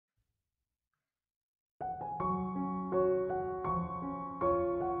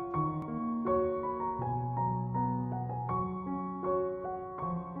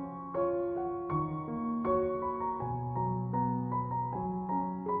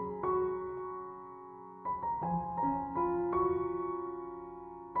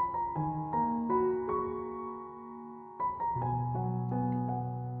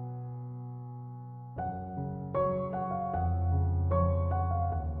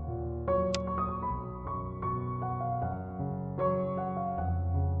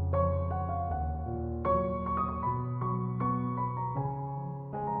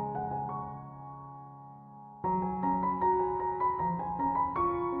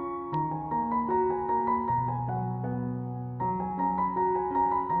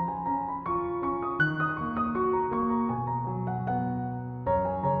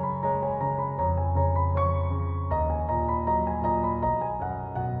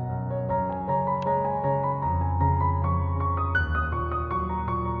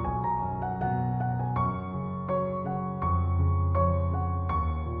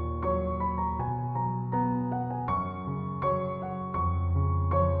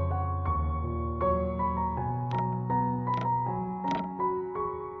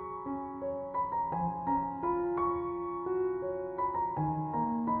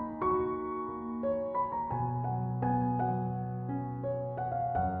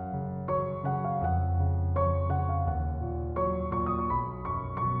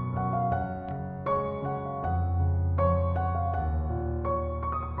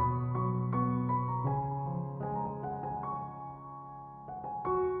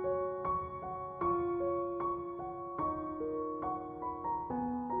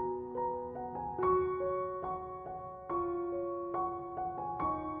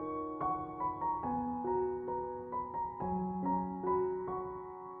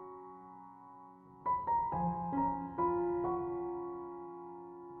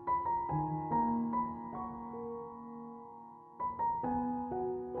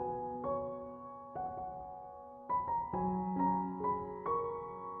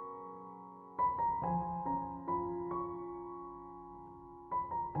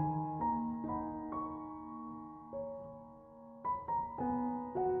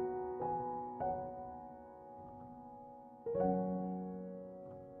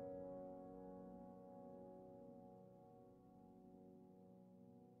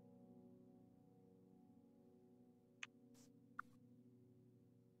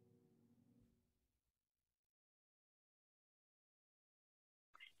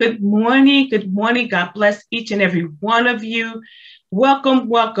Good morning. Good morning. God bless each and every one of you. Welcome,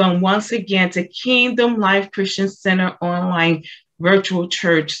 welcome once again to Kingdom Life Christian Center online virtual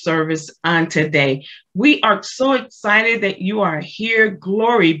church service on today. We are so excited that you are here.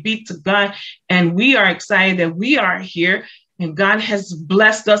 Glory be to God. And we are excited that we are here. And God has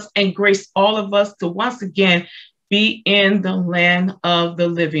blessed us and graced all of us to once again be in the land of the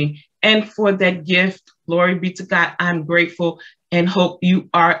living. And for that gift, glory be to God, I'm grateful and hope you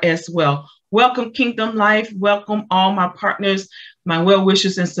are as well. Welcome, Kingdom Life. Welcome, all my partners, my well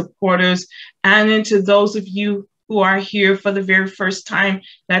wishers and supporters, and to those of you who are here for the very first time,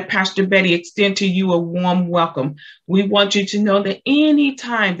 that Pastor Betty extend to you a warm welcome. We want you to know that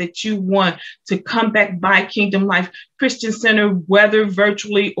anytime that you want to come back by Kingdom Life Christian Center, whether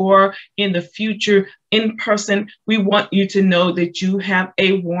virtually or in the future in person, we want you to know that you have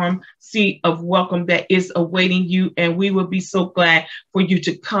a warm seat of welcome that is awaiting you. And we will be so glad for you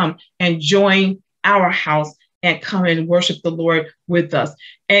to come and join our house and come and worship the Lord with us.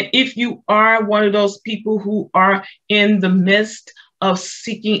 And if you are one of those people who are in the midst of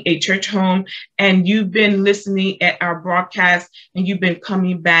seeking a church home and you've been listening at our broadcast and you've been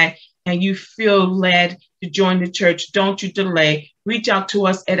coming back and you feel led to join the church, don't you delay. Reach out to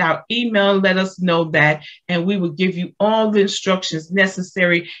us at our email. Let us know that, and we will give you all the instructions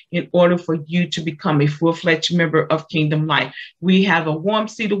necessary in order for you to become a full-fledged member of Kingdom Life. We have a warm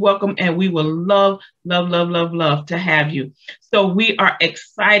seat of welcome, and we will love to have you. So we are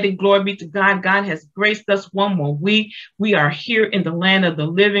excited. Glory be to God. God has graced us one more week. We are here in the land of the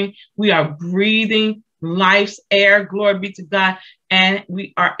living. We are breathing life's air. Glory be to God. And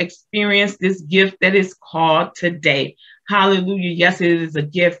we are experiencing this gift that is called today. Hallelujah. Yes, it is a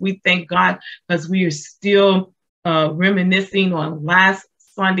gift. We thank God because we are still reminiscing on last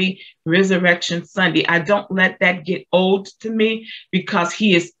Sunday, Resurrection Sunday. I don't let that get old to me because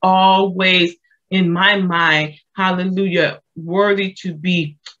he is always in my mind, hallelujah, worthy to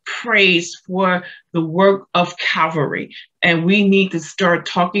be praised for the work of Calvary. And we need to start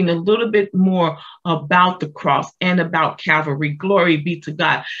talking a little bit more about the cross and about Calvary. Glory be to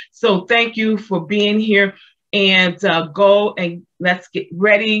God. So thank you for being here. And go and let's get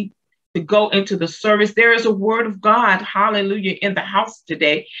ready to go into the service. There is a word of God, hallelujah, in the house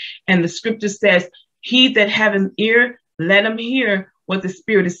today. And the scripture says, he that have an ear, let him hear what the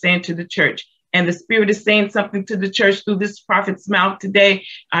Spirit is saying to the church. And the Spirit is saying something to the church through this prophet's mouth today.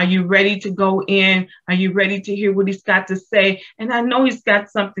 Are you ready to go in? Are you ready to hear what he's got to say? And I know he's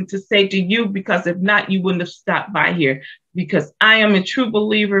got something to say to you, because if not, you wouldn't have stopped by here. Because I am a true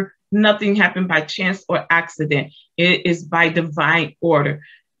believer. Nothing happened by chance or accident. It is by divine order.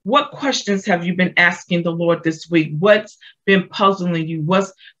 What questions have you been asking the Lord this week? What's been puzzling you?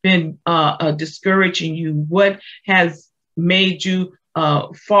 What's been discouraging you? What has made you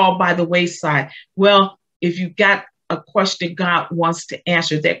fall by the wayside? Well, if you got a question, God wants to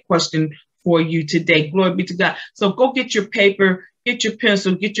answer that question for you today. Glory be to God. So go get your paper, get your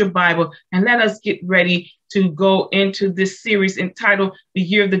pencil, get your Bible, and let us get ready to go into this series entitled The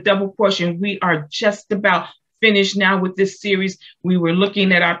Year of the Double Portion. We are just about finished now with this series. We were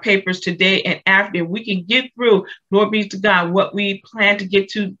looking at our papers today, and after we can get through, glory be to God, what we plan to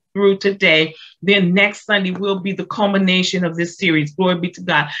get through today, then next Sunday will be the culmination of this series. Glory be to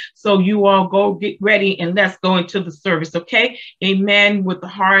God. So you all go get ready and let's go into the service, okay? Amen. With the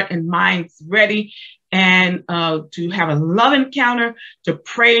heart and minds ready, and to have a love encounter, to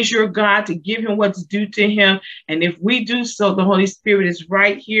praise your God, to give him what's due to him. And if we do so, the Holy Spirit is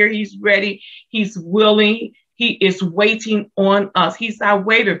right here. He's ready. He's willing. He is waiting on us. He's our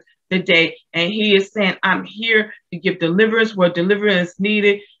waiter today. And he is saying, I'm here to give deliverance where deliverance is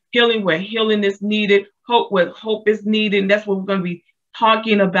needed, healing where healing is needed, hope where hope is needed. And that's what we're going to be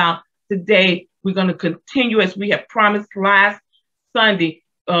talking about today. We're going to continue as we have promised last Sunday,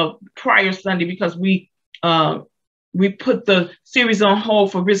 prior Sunday, because we put the series on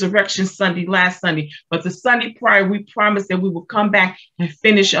hold for Resurrection Sunday last Sunday. But the Sunday prior, we promised that we will come back and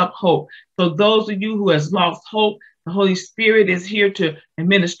finish up hope. So those of you who has lost hope, the Holy Spirit is here to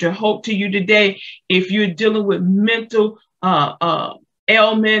administer hope to you today. If you're dealing with mental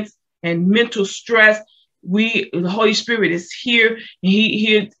ailments and mental stress, the Holy Spirit is here. And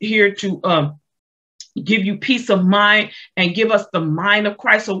He's here to give you peace of mind and give us the mind of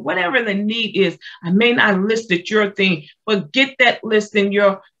Christ. So whatever the need is, I may not list it your thing, but get that list in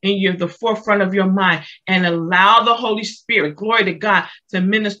the forefront of your mind and allow the Holy Spirit, glory to God, to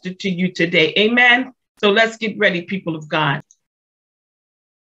minister to you today. Amen. So let's get ready, people of God.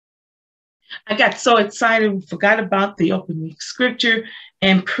 I got so excited, forgot about the opening scripture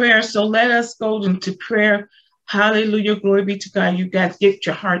and prayer. So let us go into prayer. Hallelujah. Glory be to God. You guys get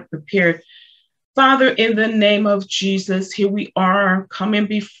your heart prepared. Father, in the name of Jesus, here we are coming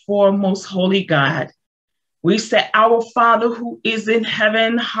before most holy God. We say, Our Father who is in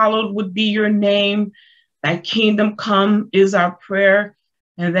heaven, hallowed would be your name. Thy kingdom come is our prayer,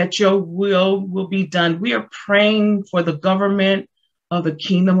 and that your will be done. We are praying for the government of the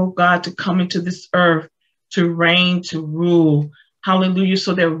kingdom of God to come into this earth, to reign, to rule. Hallelujah.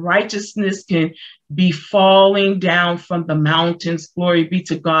 So that righteousness can be falling down from the mountains. Glory be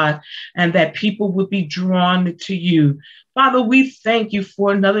to God. And that people would be drawn to you. Father, we thank you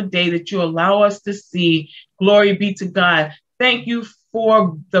for another day that you allow us to see. Glory be to God. Thank you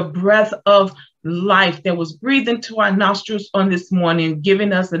for the breath of life that was breathed into our nostrils on this morning,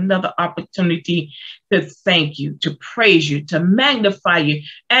 giving us another opportunity to thank you, to praise you, to magnify you,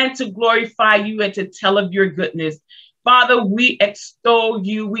 and to glorify you and to tell of your goodness. Father, we extol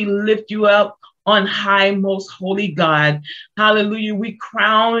you, we lift you up on high, most holy God. Hallelujah. We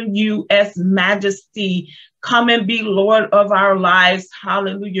crown you as majesty. Come and be Lord of our lives.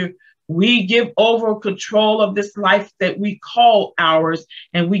 Hallelujah. We give over control of this life that we call ours,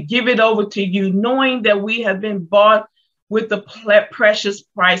 and we give it over to you, knowing that we have been bought with the precious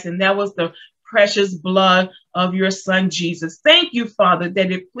price, and that was the precious blood of your son, Jesus. Thank you, Father,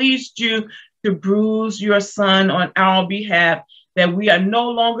 that it pleased you to bruise your son on our behalf, that we are no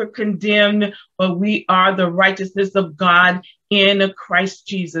longer condemned, but we are the righteousness of God in Christ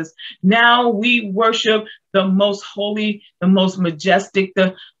Jesus. Now we worship the most holy, the most majestic,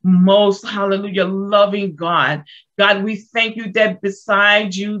 the most, hallelujah, loving God. God, we thank you that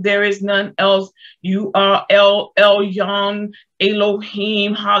beside you, there is none else. You are El Elyon,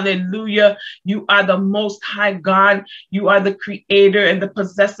 Elohim, hallelujah. You are the most high God. You are the creator and the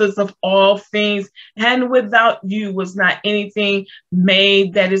possessors of all things. And without you was not anything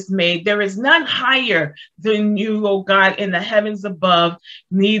made that is made. There is none higher than you, O God, in the heavens above,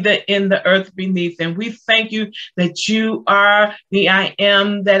 neither in the earth beneath. And we thank you that you are the I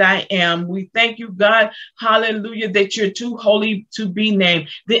am that I am. We thank you, God, hallelujah, that you're too holy to be named.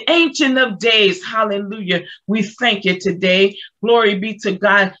 The Ancient of Days, hallelujah. We thank you today. Glory be to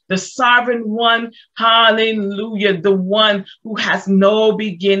God, the sovereign one, hallelujah, the one who has no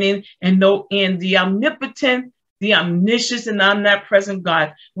beginning and no end, the omnipotent, the omniscient and omnipresent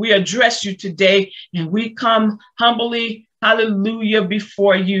God. We address you today, and we come humbly, hallelujah,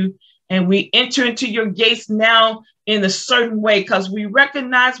 before you, and we enter into your gates now in a certain way, because we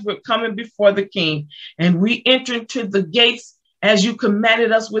recognize we're coming before the King, and we enter into the gates as you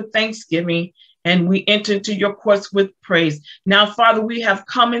commanded us with thanksgiving, and we enter into your courts with praise. Now, Father, we have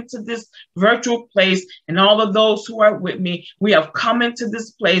come into this virtual place, and all of those who are with me, we have come into this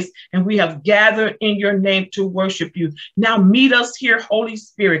place, and we have gathered in your name to worship you. Now meet us here, Holy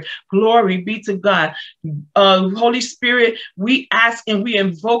Spirit. Glory be to God. Holy Spirit, we ask and we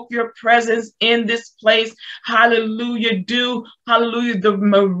invoke your presence in this place. Hallelujah. Do, hallelujah, the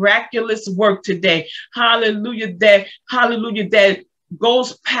miraculous work today. Hallelujah, that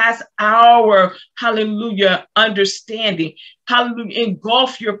goes past our, hallelujah, understanding. Hallelujah.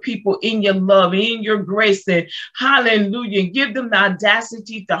 Engulf your people in your love, in your grace, and hallelujah. Give them the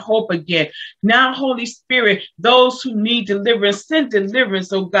audacity to hope again. Now, Holy Spirit, those who need deliverance, send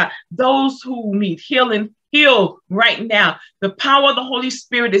deliverance, oh God. Those who need healing, heal right now. The power of the Holy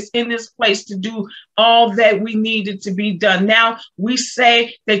Spirit is in this place to do all that we needed to be done. Now we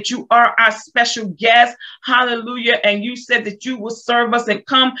say that you are our special guest. Hallelujah. And you said that you will serve us and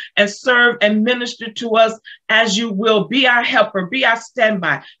come and serve and minister to us as you will. Be our helper, be our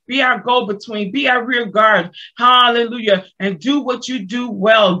standby, be our go-between, be our rear guard. Hallelujah. And do what you do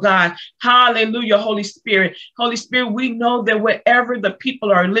well, God. Hallelujah, Holy Spirit. Holy Spirit, we know that wherever the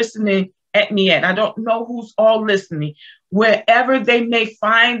people are listening at me at, I don't know who's all listening, wherever they may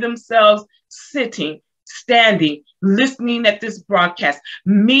find themselves sitting, standing, listening at this broadcast,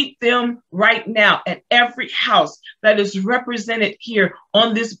 meet them right now at every house that is represented here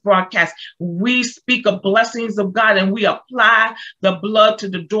on this broadcast. We speak of blessings of God, and we apply the blood to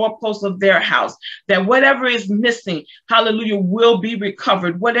the doorposts of their house, that whatever is missing, hallelujah, will be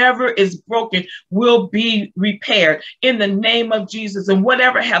recovered. Whatever is broken will be repaired in the name of Jesus. And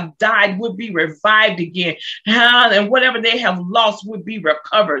whatever have died will be revived again. And whatever they have lost will be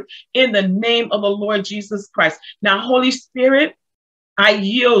recovered in the name of the Lord Jesus Christ. Now, Holy Spirit, I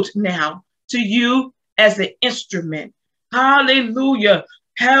yield now to you as an instrument. Hallelujah.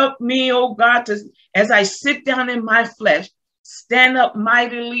 Help me, oh God, as I sit down in my flesh, stand up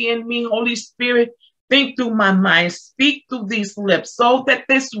mightily in me, Holy Spirit, think through my mind, speak through these lips, so that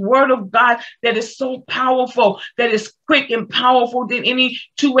this word of God that is so powerful, that is quick and powerful than any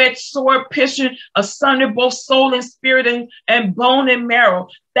two-edged sword, piercing asunder both soul and spirit and bone and marrow.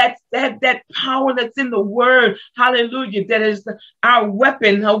 That power that's in the word, hallelujah, that is our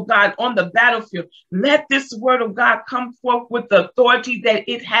weapon, oh God, on the battlefield. Let this word of God come forth with the authority that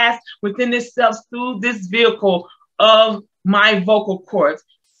it has within itself through this vehicle of my vocal cords.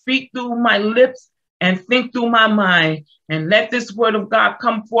 Speak through my lips and think through my mind, and let this word of God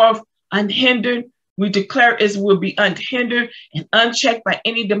come forth unhindered. We declare it will be unhindered and unchecked by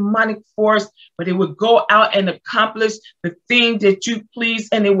any demonic force, but it would go out and accomplish the thing that you please,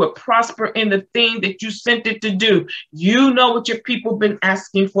 and it would prosper in the thing that you sent it to do. You know what your people been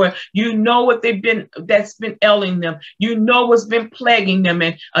asking for. You know what that's been ailing them. You know what's been plaguing them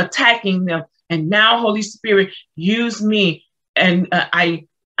and attacking them. And now, Holy Spirit, use me, and I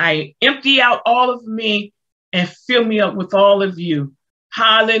empty out all of me and fill me up with all of you.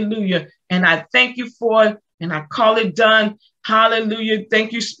 Hallelujah. And I thank you for it, and I call it done. Hallelujah.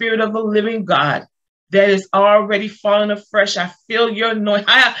 Thank you, Spirit of the living God, that is already falling afresh. I feel your anointing.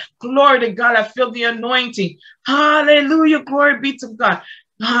 Glory to God. I feel the anointing. Hallelujah. Glory be to God.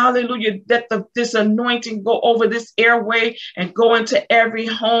 Hallelujah. That this anointing go over this airway and go into every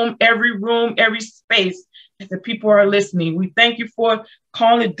home, every room, every space that the people are listening. We thank you for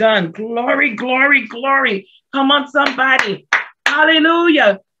call it done. Glory, glory, glory. Come on, somebody.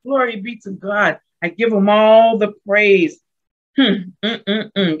 Hallelujah. Glory be to God. I give him all the praise.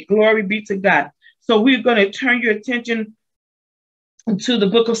 Glory be to God. So we're going to turn your attention to the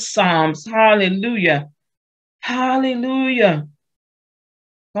book of Psalms. Hallelujah. Hallelujah.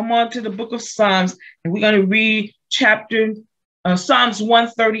 Come on to the book of Psalms, and we're going to read Psalms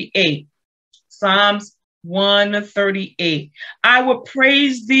 138. Psalms 138. I will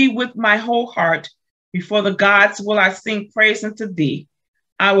praise thee with my whole heart. Before the gods will I sing praise unto thee.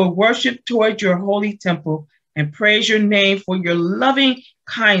 I will worship toward your holy temple and praise your name for your loving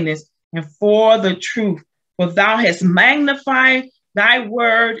kindness and for the truth. For thou hast magnified thy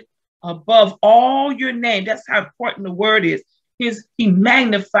word above all your name. That's how important the word is. He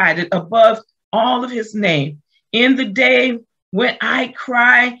magnified it above all of his name. In the day when I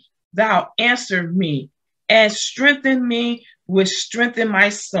cry, thou answer me and strengthen me with strength in my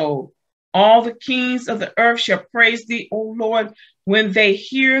soul. All the kings of the earth shall praise thee, O Lord, when they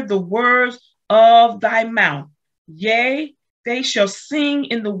hear the words of thy mouth. Yea, they shall sing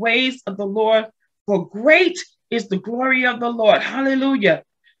in the ways of the Lord, for great is the glory of the Lord. Hallelujah.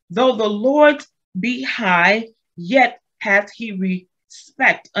 Though the Lord be high, yet hath he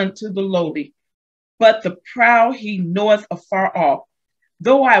respect unto the lowly, but the proud he knoweth afar off.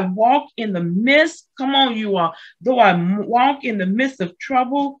 Though I walk in the midst, come on you all, though I walk in the midst of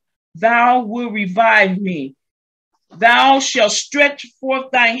trouble, thou wilt revive me. Thou shalt stretch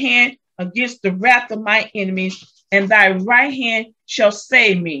forth thy hand against the wrath of my enemies, and thy right hand shall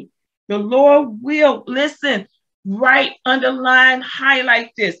save me. The Lord will, listen, write, underline,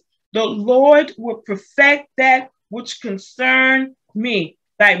 highlight this. The Lord will perfect that which concern me.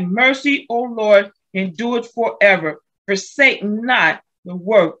 Thy mercy, O Lord, endureth forever. Forsake not the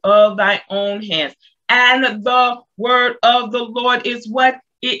work of thy own hands. And the word of the Lord is what?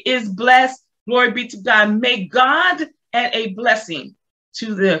 It is blessed. Glory be to God. May God add a blessing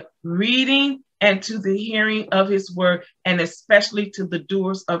to the reading and to the hearing of his word, and especially to the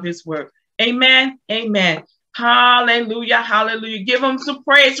doers of his word. Amen. Amen. Hallelujah. Hallelujah. Give him some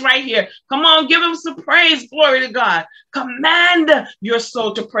praise right here. Come on, give him some praise. Glory to God. Command your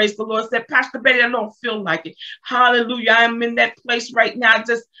soul to praise the Lord. Said, Pastor Betty, I don't feel like it. Hallelujah. I'm in that place right now.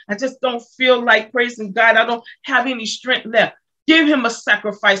 I just don't feel like praising God. I don't have any strength left. Give him a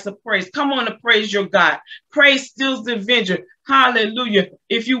sacrifice of praise. Come on and praise your God. Praise steals the avenger. Hallelujah.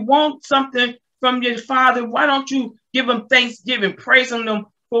 If you want something from your Father, why don't you give him thanksgiving, praising him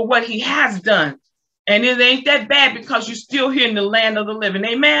for what he has done? And it ain't that bad because you're still here in the land of the living.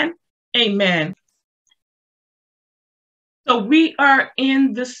 Amen. Amen. So we are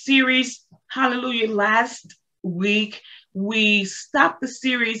in the series. Hallelujah. Last week, we stopped the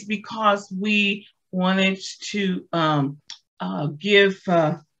series because we wanted to give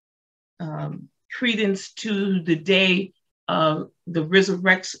credence to the day of the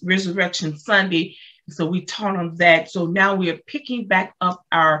Resurrection Sunday. So we taught on that. So now we are picking back up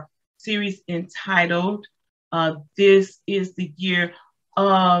our series entitled This is the Year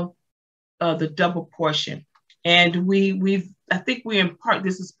of the Double Portion. And I think we're in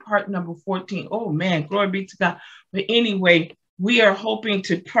this is part number 14. Oh man, glory be to God. But anyway, we are hoping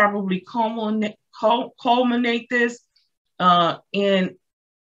to probably culminate this in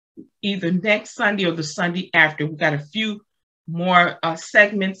either next Sunday or the Sunday after. We got a few more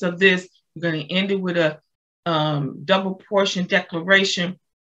segments of this. We're going to end it with a double portion declaration.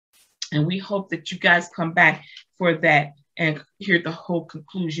 And we hope that you guys come back for that and hear the whole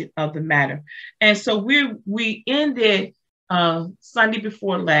conclusion of the matter. And so we ended Sunday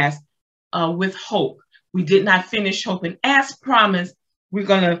before last with hope. We did not finish hope. And as promised, we're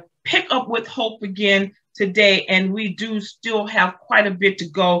going to pick up with hope again today. And we do still have quite a bit to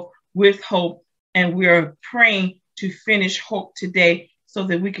go with hope. And we're praying to finish hope today so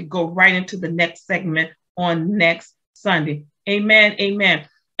that we could go right into the next segment on next Sunday. Amen. Amen.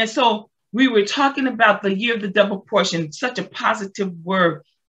 And so we were talking about the year of the double portion, such a positive word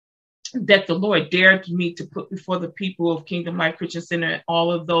that the Lord dared me to put before the people of Kingdom Life Christian Center and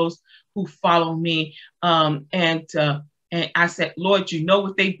all of those who follow me. And I said, Lord, you know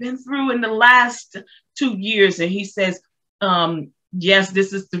what they've been through in the last 2 years. And he says, yes,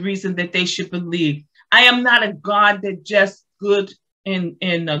 this is the reason that they should believe. I am not a God that just good in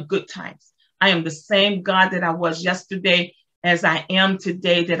good times. I am the same God that I was yesterday, as I am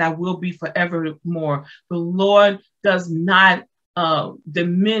today, that I will be forevermore. The Lord does not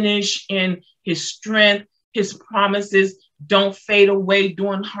diminish in his strength. His promises don't fade away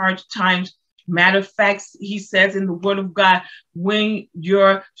during hard times. Matter of fact, he says in the word of God, when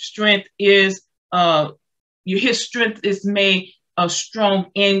your strength is, his strength is made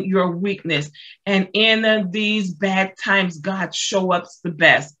strong in your weakness. And in these bad times, God show up the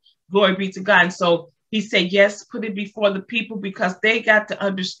best. Glory be to God. And so he said, yes, put it before the people, because they got to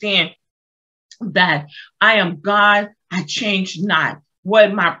understand that I am God, I change not.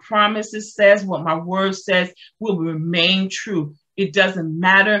 What my promises says, what my word says will remain true. It doesn't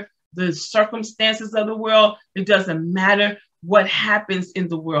matter the circumstances of the world. It doesn't matter what happens in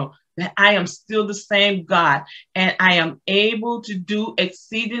the world, that I am still the same God, and I am able to do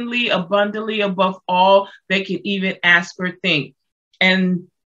exceedingly abundantly above all they can even ask or think. And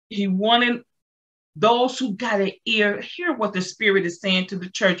he wanted those who got an ear, hear what the Spirit is saying to the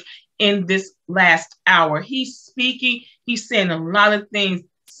church in this last hour. He's speaking, he's saying a lot of things.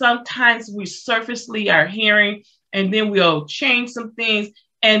 Sometimes we surfacely are hearing, and then we'll change some things.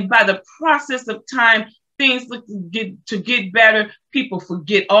 And by the process of time, things look to get better. People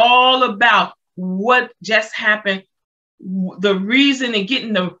forget all about what just happened, the reason, and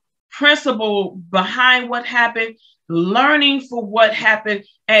getting the principle behind what happened, learning for what happened,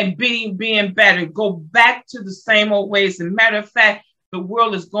 and being better. Go back to the same old ways. As a matter of fact, the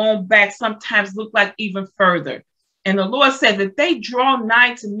world is going back, sometimes look like even further. And the Lord said that they draw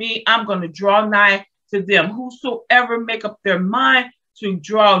nigh to me, I'm going to draw nigh to them. Whosoever make up their mind to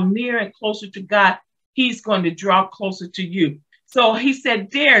draw near and closer to God, he's going to draw closer to you. So he said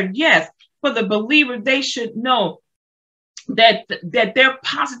there, yes, for the believer, they should know that their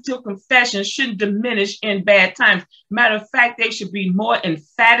positive confession shouldn't diminish in bad times. Matter of fact, they should be more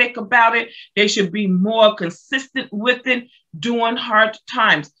emphatic about it. They should be more consistent with it during hard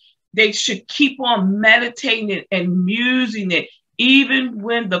times. They should keep on meditating it and musing it, even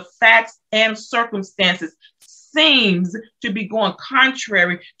when the facts and circumstances seems to be going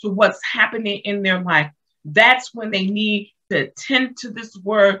contrary to what's happening in their life. That's when they need to attend to this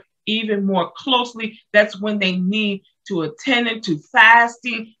word even more closely. That's when they need to attend to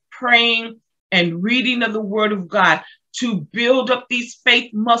fasting, praying, and reading of the word of God to build up these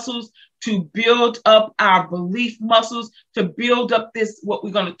faith muscles, to build up our belief muscles, to build up this, what we're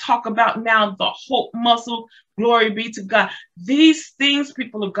going to talk about now, the hope muscle. Glory be to God. These things,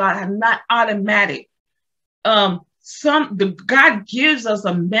 people of God, are not automatic. God gives us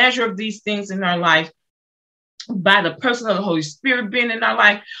a measure of these things in our life by the person of the Holy Spirit being in our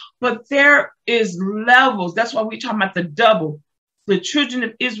life, but there is levels. That's why we're talking about the double. The children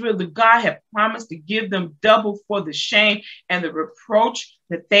of Israel, the God had promised to give them double for the shame and the reproach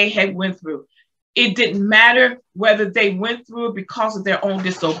that they had went through. It didn't matter whether they went through it because of their own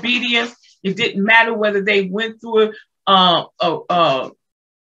disobedience. It didn't matter whether they went through it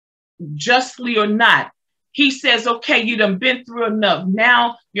justly or not. He says, okay, you done been through enough.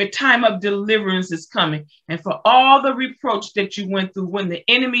 Now your time of deliverance is coming. And for all the reproach that you went through, when the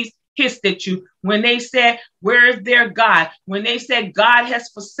enemies hissed at you, when they said, where is their God? When they said God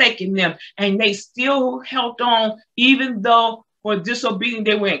has forsaken them, and they still held on, even though for disobedience,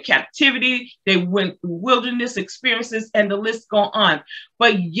 they were in captivity, they went through wilderness experiences, and the list goes on.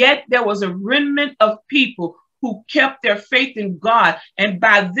 But yet there was a remnant of people who kept their faith in God. And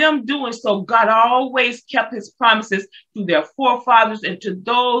by them doing so, God always kept his promises to their forefathers and to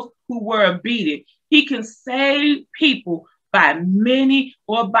those who were obedient. He can save people by many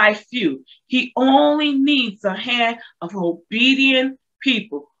or by few. He only needs a hand of obedient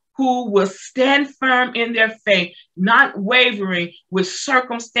people who will stand firm in their faith, not wavering with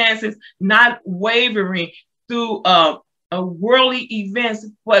circumstances, not wavering through worldly events,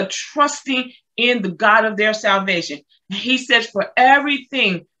 but trusting in the God of their salvation. He says, for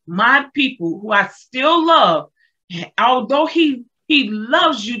everything, my people who I still love, although he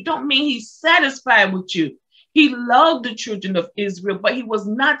loves you, don't mean he's satisfied with you. He loved the children of Israel, but he was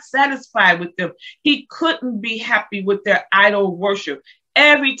not satisfied with them. He couldn't be happy with their idol worship.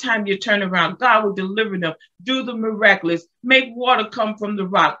 Every time you turn around, God will deliver them, do the miraculous, make water come from the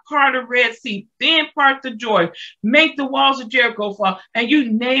rock, part the Red Sea, then part the Jordan, make the walls of Jericho fall, and you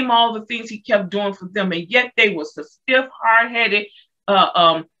name all the things he kept doing for them. And yet they was a stiff, hard-headed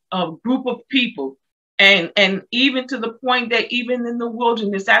group of people. And even to the point that even in the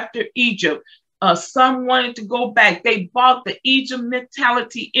wilderness after Egypt, some wanted to go back. They brought the Egypt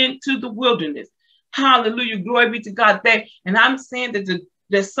mentality into the wilderness. Hallelujah. Glory be to God. And I'm saying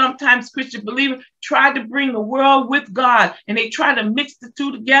that sometimes Christian believers try to bring the world with God, and they try to mix the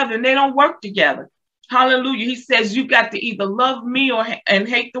two together, and they don't work together. Hallelujah. He says you got to either love me and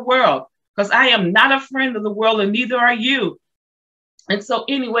hate the world, because I am not a friend of the world, and neither are you. And so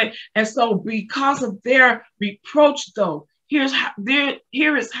anyway, because of their reproach, though, here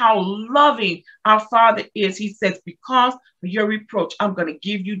is how loving our Father is. He says, because of your reproach, I'm going to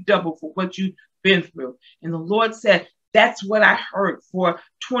give you double for what you've been through. And the Lord said, that's what I heard for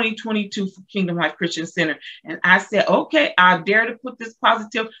 2022 for Kingdom Life Christian Center. And I said, okay, I dare to put this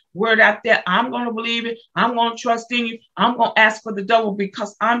positive word out there. I'm going to believe it. I'm going to trust in you. I'm going to ask for the double,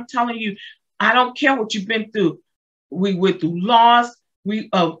 because I'm telling you, I don't care what you've been through. We went through loss.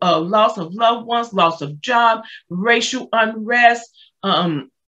 Loss of loved ones, loss of job, racial unrest.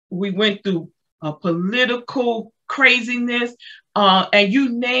 We went through political craziness, and you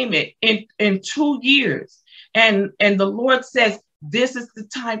name it, in 2 years. And the Lord says, this is the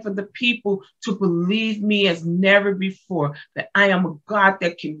time for the people to believe me as never before, that I am a God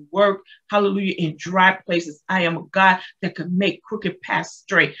that can work, hallelujah, in dry places. I am a God that can make crooked paths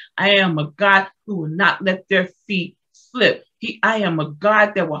straight. I am a God who will not let their feet slip. I am a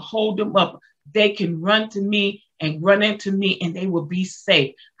God that will hold them up. They can run to me and run into me, and they will be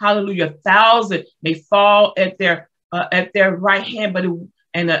safe. Hallelujah. 1,000 may fall at their right hand,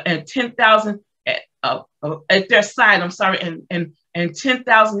 and 10,000 at their side. I'm sorry, and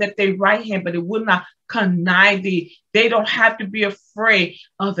 10,000 at their right hand, but it will not come nigh thee. They don't have to be afraid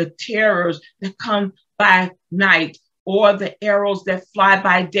of the terrors that come by night or the arrows that fly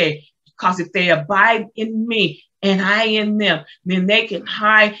by day, because if they abide in me and I in them, then they can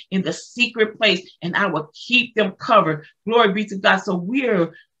hide in the secret place, and I will keep them covered. Glory be to God. So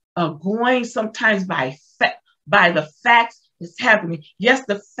we're going sometimes by the facts that's happening. Yes,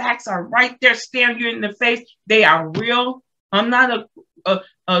 the facts are right there staring you in the face. They are real. I'm not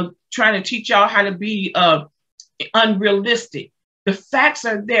trying to teach y'all how to be unrealistic. The facts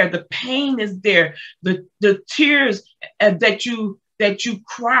are there. The pain is there. The tears that you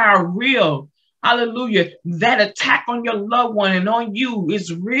cry are real. Hallelujah. That attack on your loved one and on you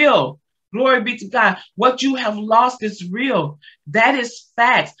is real. Glory be to God. What you have lost is real. That is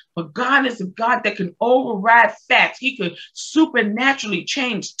facts. But God is a God that can override facts. He could supernaturally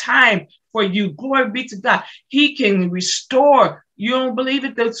change time for you. Glory be to God. He can restore. You don't believe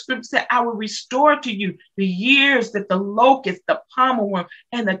it? The scripture said, I will restore to you the years that the locust, the palmer worm,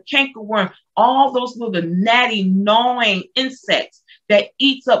 and the cankerworm, all those little gnatty, gnawing insects that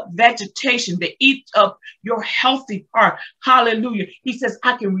eats up vegetation, that eats up your healthy part. Hallelujah. He says,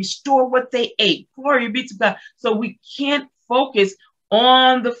 I can restore what they ate. Glory be to God. So we can't focus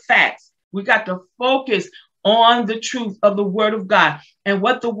on the facts. We got to focus on the truth of the word of God. And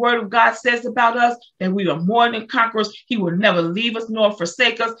what the word of God says about us, that we are more than conquerors. He will never leave us nor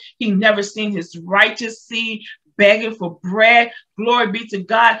forsake us. He never seen his righteous seed begging for bread. Glory be to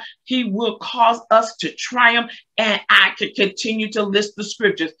God. He will cause us to triumph. And I can continue to list the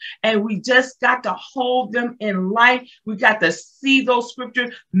scriptures. And we just got to hold them in life. We got to see those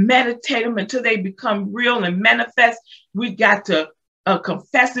scriptures, meditate them until they become real and manifest. We got to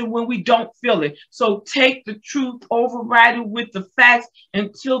confess it when we don't feel it. So take the truth, override it with the facts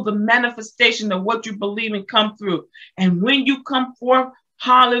until the manifestation of what you believe in come through. And when you come forth,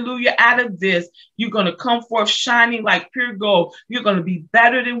 hallelujah, out of this, you're going to come forth shining like pure gold. You're going to be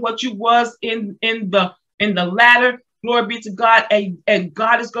better than what you was in the latter. Glory be to God. And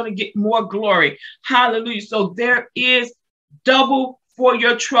God is going to get more glory. Hallelujah. So there is double for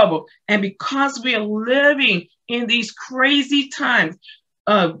your trouble. And because we are living in these crazy times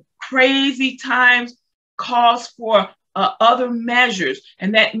calls for other measures.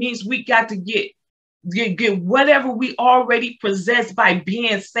 And that means we got to get get whatever we already possess by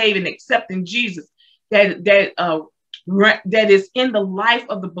being saved and accepting Jesus, that is in the life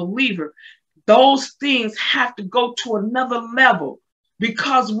of the believer. Those things have to go to another level,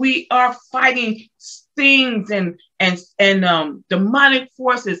 because we are fighting things and demonic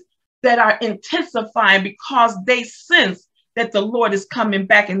forces that are intensifying, because they sense that the Lord is coming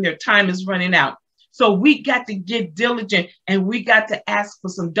back and their time is running out. So we got to get diligent, and we got to ask for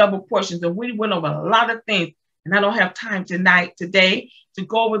some double portions. And we went over a lot of things, and I don't have time today to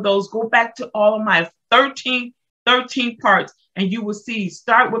go over those. Go back to all of my 13 parts, and you will see.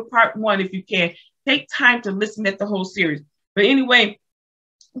 Start with part 1 if you can. Take time to listen at the whole series. But anyway,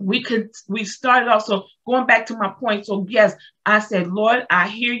 we started also going back to my point. So yes, I said, Lord, I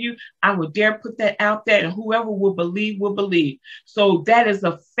hear you. I would dare put that out there, and whoever will believe will believe. So that is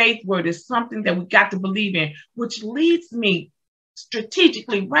a faith word. It's something that we got to believe in, which leads me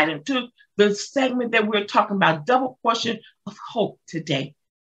strategically right into the segment that we're talking about, double portion of hope today.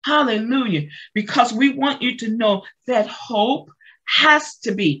 Hallelujah. Because we want you to know that hope has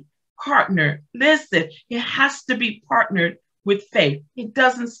to be partnered. Listen, it has to be partnered with faith. It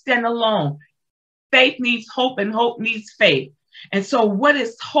doesn't stand alone. Faith needs hope, and hope needs faith. And so what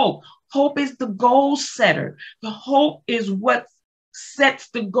is hope? Hope is the goal setter. The hope is what sets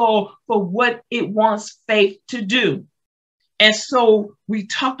the goal for what it wants faith to do. And so we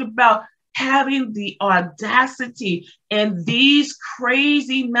talked about having the audacity in these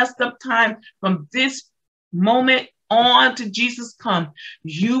crazy messed up times, from this moment on to Jesus come.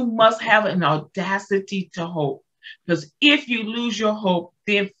 You must have an audacity to hope. Because if you lose your hope,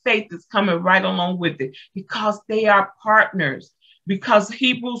 then faith is coming right along with it, because they are partners. Because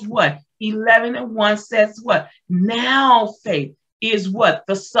Hebrews 11:1 says what? Now faith is what?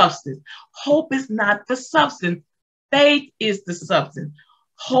 The substance. Hope is not the substance. Faith is the substance.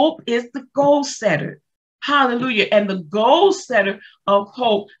 Hope is the goal setter. Hallelujah. And the goal setter of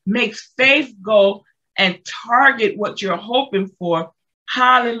hope makes faith go and target what you're hoping for.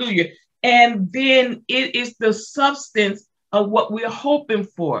 Hallelujah. And then it is the substance of what we're hoping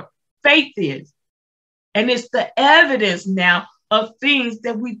for. Faith is. And it's the evidence now of things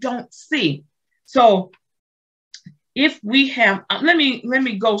that we don't see. So if we have, let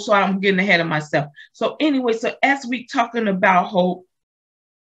me go, so I'm getting ahead of myself. So anyway, so as we talking about hope,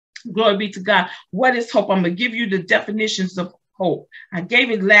 glory be to God. What is hope? I'm going to give you the definitions of hope. I gave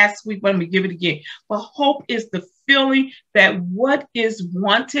it last week, but I'm going to give it again. But hope is the feeling that what is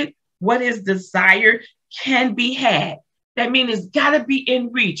wanted, what is desired, can be had. That means it's got to be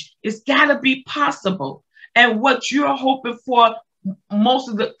in reach. It's got to be possible. And what you're hoping for, most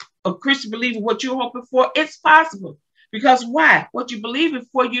of the Christian believers, what you're hoping for, it's possible. Because why? What you believe it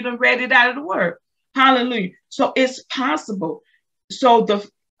for, you done read it out of the word. Hallelujah. So it's possible. So the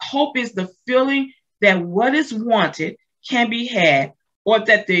hope is the feeling that what is wanted can be had, or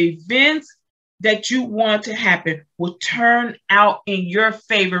that the events that you want to happen will turn out in your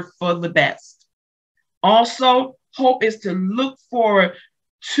favor for the best. Also, hope is to look forward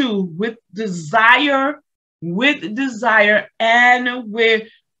to with desire and with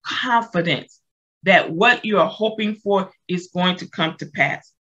confidence that what you're hoping for is going to come to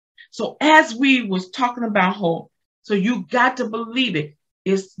pass. So as we was talking about hope, so you got to believe it.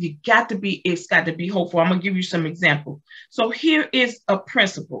 It's got to be hopeful. I'm going to give you some examples. So here is a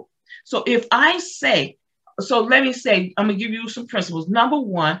principle. So if I say, so let me say, I'm going to give you some principles. Number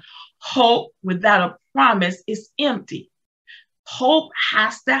 1, hope without a promise is empty. Hope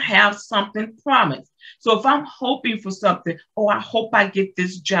has to have something promised. So if I'm hoping for something, I hope I get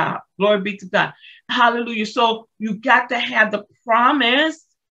this job. Glory be to God. Hallelujah. So you got to have the promise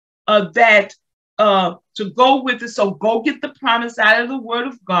that to go with it. So go get the promise out of the word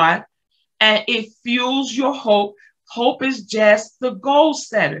of God, and it fuels your hope. Hope is just the goal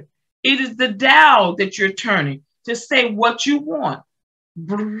setter. It is the dial that you're turning to say what you want.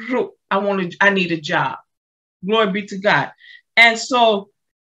 I need a job. Glory be to God. And so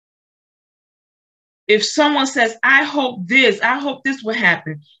if someone says, I hope this will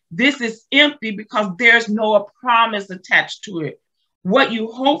happen, this is empty, because there's no promise attached to it. What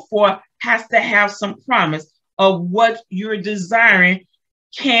you hope for has to have some promise of what you're desiring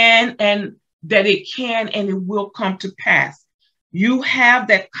and it will come to pass. You have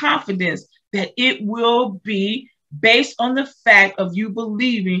that confidence that it will be based on the fact of you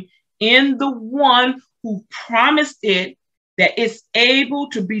believing in the one who promised it, that it's able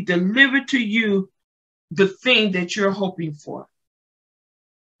to be delivered to you, the thing that you're hoping for.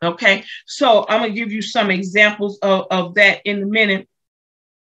 Okay, so I'm going to give you some examples of that in a minute.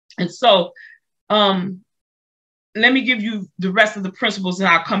 And so let me give you the rest of the principles, and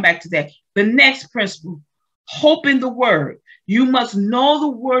I'll come back to that. The next principle, hope in the word. You must know the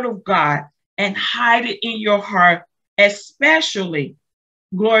word of God and hide it in your heart, especially,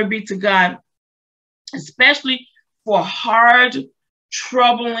 glory be to God, especially for hard,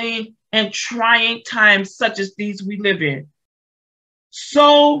 troubling, and trying times such as these we live in.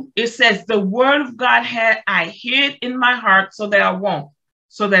 So it says, the word of God I hid in my heart so that I won't,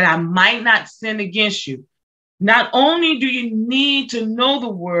 so that I might not sin against you. Not only do you need to know the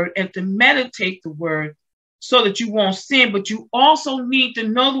word and to meditate the word so that you won't sin, but you also need to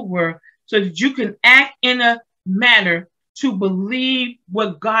know the word so that you can act in a manner to believe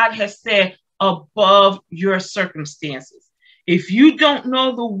what God has said above your circumstances. If you don't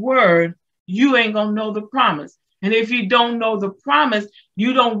know the word, you ain't gonna know the promise. And if you don't know the promise,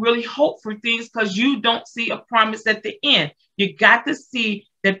 you don't really hope for things because you don't see a promise at the end. You got to see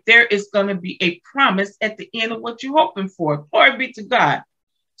that there is going to be a promise at the end of what you're hoping for. Glory be to God.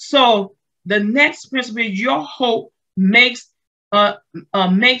 So the next principle is your hope makes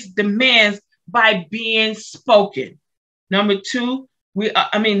demands by being spoken. Number two,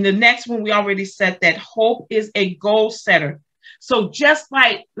 the next one we already said that hope is a goal setter. So just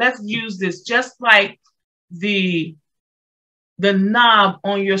like, let's use this, just like the knob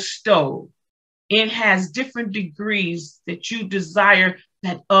on your stove, it has different degrees that you desire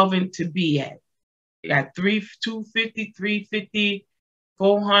that oven to be at. You got 250, 350,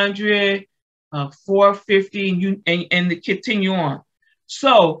 400, 450, and to continue on.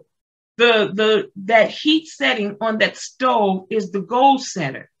 So that heat setting on that stove is the goal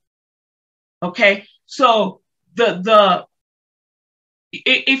setter. Okay, so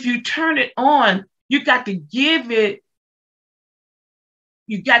if you turn it on, you got to give the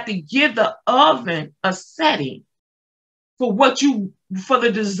oven a setting for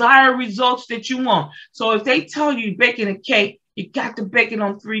the desired results that you want. So if they tell you baking a cake, you got to bake it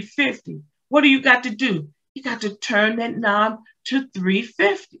on 350. What do you got to do? You got to turn that knob to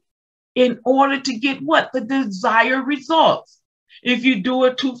 350 in order to get what? The desired results. If you do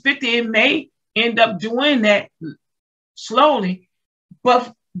it 250, it may end up doing that slowly,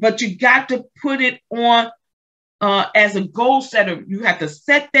 but you got to put it on as a goal setter. You have to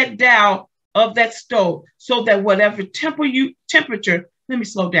set that dial of that stove so that whatever temperature, let me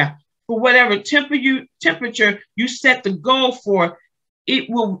slow down, for whatever temperature you set the goal for, it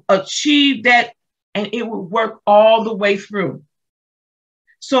will achieve that and it will work all the way through.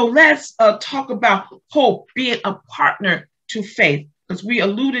 So let's talk about hope being a partner to faith, because we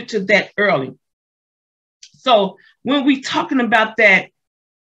alluded to that early. So when we're talking about that,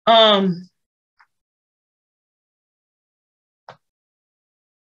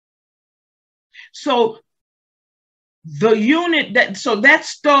 so that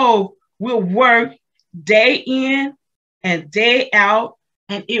stove will work day in and day out,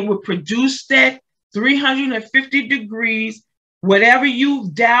 and it will produce that 350 degrees. Whatever you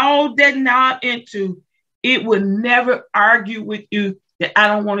dialed that knob into, it would never argue with you that I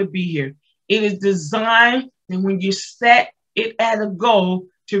don't want to be here. It is designed that when you set it at a goal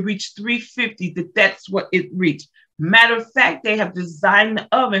to reach 350, that's what it reached. Matter of fact, they have designed the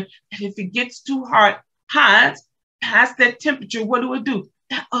oven that if it gets too hot past that temperature, what do it do?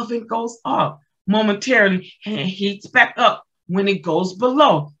 That oven goes off momentarily and it heats back up when it goes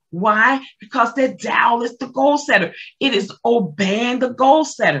below. Why? Because that dial is the goal setter. It is obeying the goal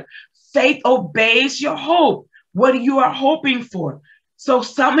setter. Faith obeys your hope. What you are hoping for. So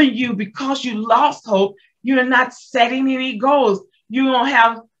some of you, because you lost hope, you're not setting any goals. You're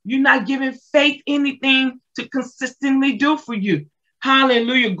not giving faith anything to consistently do for you.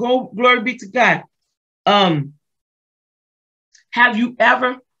 Hallelujah. Glory be to God. Have you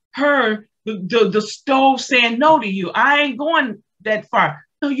ever heard the stove saying no to you? I ain't going that far.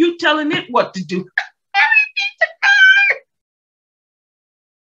 No, you telling it what to do.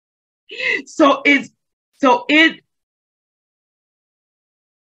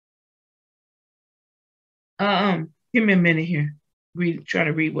 Give me a minute here. Trying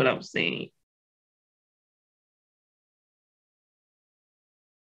to read what I'm saying.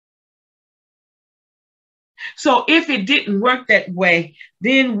 So if it didn't work that way,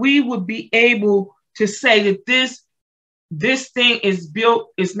 then we would be able to say that this thing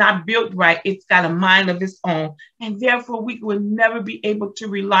is not built right. It's got a mind of its own. And therefore we will never be able to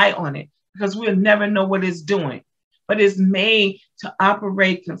rely on it because we'll never know what it's doing. But it's made to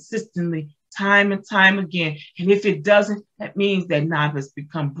operate consistently time and time again. And if it doesn't, that means that knob has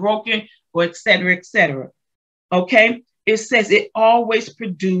become broken or et cetera, et cetera. Okay? It says it always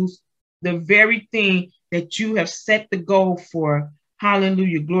produces the very thing that you have set the goal for.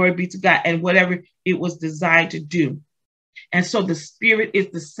 Hallelujah. Glory be to God. And whatever it was designed to do. And so the Spirit is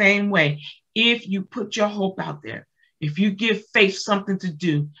the same way. If you put your hope out there, if you give faith something to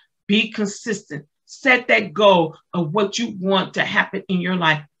do, be consistent. Set that goal of what you want to happen in your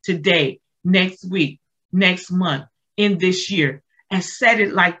life today, next week, next month, in this year, and set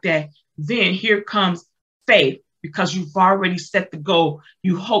it like that. Then here comes faith, because you've already set the goal.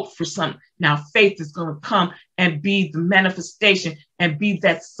 You hope for something. Now faith is going to come and be the manifestation and be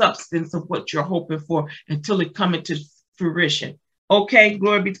that substance of what you're hoping for until it comes into fruition. Okay,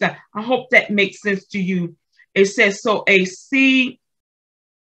 glory be to God. I hope that makes sense to you. It says, so a seed,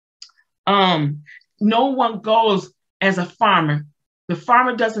 no one goes as a farmer. The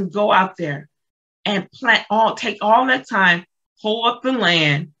farmer doesn't go out there and take all that time, hoe up the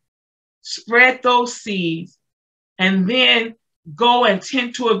land, spread those seeds, and then go and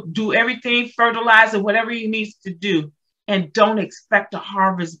tend to do everything, fertilize and whatever he needs to do, and don't expect a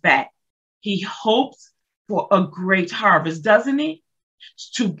harvest back. He hopes for a great harvest, doesn't he?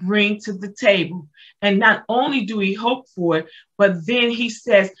 To bring to the table. And not only do he hope for it, but then he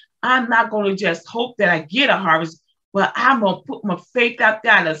says, I'm not going to just hope that I get a harvest, but I'm going to put my faith out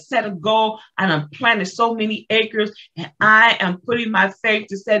there and set a goal, and I'm planting so many acres, and I am putting my faith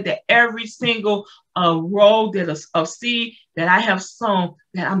to say that every single row of seed that I have sown,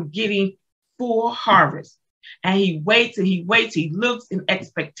 that I'm getting full harvest. And he waits and he waits. He looks in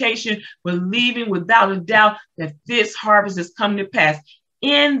expectation, believing without a doubt that this harvest is coming to pass.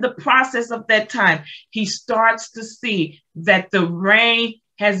 In the process of that time, he starts to see that the rain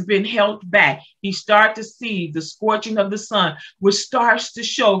has been held back. He starts to see the scorching of the sun, which starts to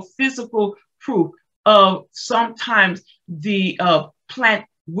show physical proof of sometimes the plant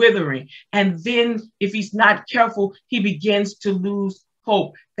withering. And then if he's not careful, he begins to lose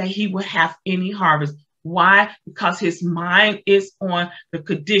hope that he will have any harvest. Why? Because his mind is on the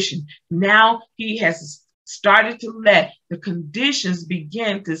condition. Now he has started to let the conditions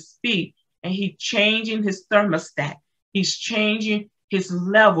begin to speak, and he's changing his thermostat. He's changing his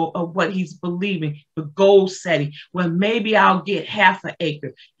level of what he's believing, the goal setting. Well, maybe I'll get half an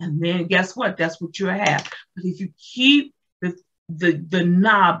acre. And then guess what? That's what you have. But if you keep the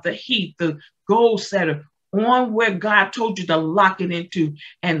knob, the heat, the goal setter on where God told you to lock it into,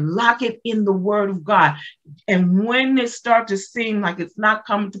 and lock it in the word of God. And when it starts to seem like it's not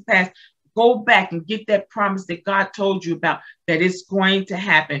coming to pass, go back and get that promise that God told you about, that it's going to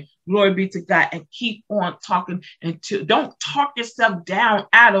happen. Glory be to God. And keep on talking until, don't talk yourself down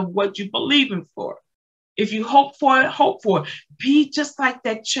out of what you're believing for. If you hope for it, hope for it. Be just like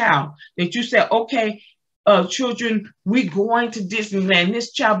that child that you said, okay, children, we're going to Disneyland.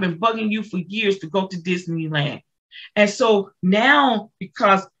 This child been bugging you for years to go to Disneyland. And so now,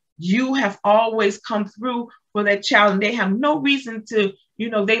 because you have always come through for that child, and they have no reason to,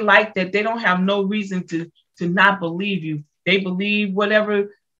 they like that. They don't have no reason to not believe you. They believe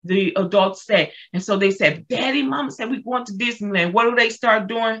whatever the adults say. And so they said, Daddy, Mama said we're going to Disneyland. What do they start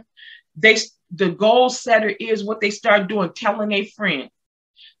doing? The goal setter is what they start doing, telling their friends.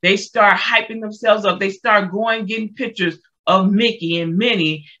 They start hyping themselves up. They start going, getting pictures of Mickey and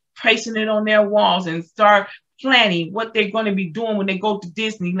Minnie, placing it on their walls, and start planning what they're going to be doing when they go to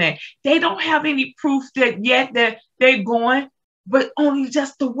Disneyland. They don't have any proof that yet that they're going, but only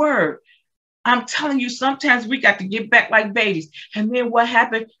just the word. I'm telling you, sometimes we got to get back like babies. And then what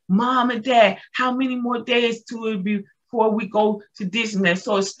happened? Mom and Dad, how many more days to it before we go to Disneyland?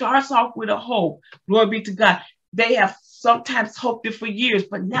 So it starts off with a hope. Glory be to God. They have sometimes hoped it for years,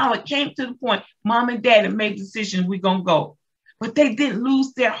 but now it came to the point, Mom and Dad have made the decision, we're going to go. But they didn't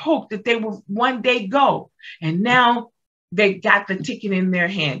lose their hope that they will one day go. And now they got the ticket in their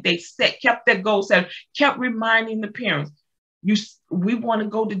hand. They kept their goal set, kept reminding the parents, we want to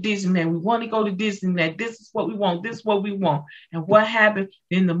go to Disneyland. We want to go to Disneyland. This is what we want. This is what we want. And what happened?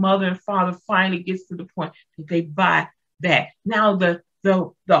 Then the mother and father finally gets to the point that they buy that. Now the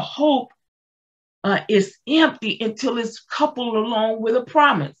hope is empty until it's coupled along with a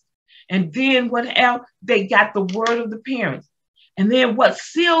promise. And then what else? They got the word of the parents. And then what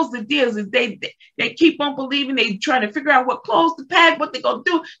seals the deals is they keep on believing. They trying to figure out what clothes to pack, what they're going to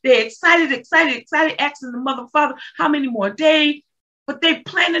do. They're excited, asking the mother and father how many more days, but they're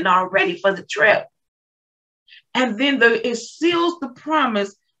planning already for the trip. And then it seals the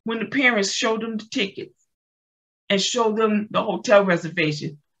promise when the parents show them the tickets and show them the hotel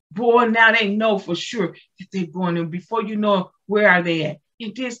reservation. Boy, now they know for sure that they're going to, before you know, where are they at?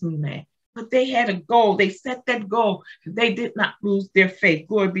 In Disneyland. But they had a goal. They set that goal. They did not lose their faith.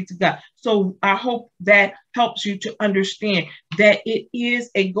 Glory be to God. So I hope that helps you to understand that it is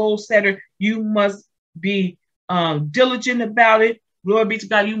a goal setter. You must be diligent about it. Glory be to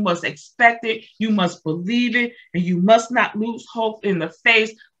God. You must expect it. You must believe it. And you must not lose hope in the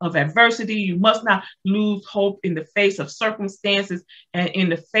face of adversity. You must not lose hope in the face of circumstances and in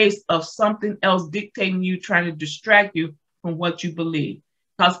the face of something else dictating you, trying to distract you from what you believe.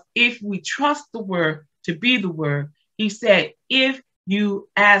 Because if we trust the word to be the word, he said, if you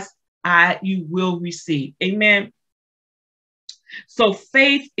ask, you will receive. Amen. So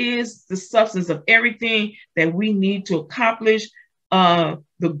faith is the substance of everything that we need to accomplish the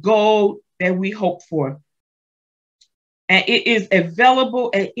goal that we hope for. And it is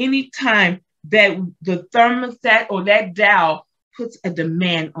available at any time that the thermostat or that dial puts a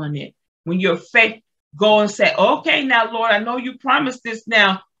demand on it. When your faith go and say, okay, now, Lord, I know you promised this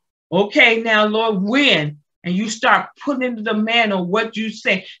now. Okay, now, Lord, when? And you start putting the demand on what you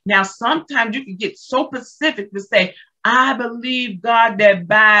say. Now, sometimes you can get so specific to say, I believe, God, that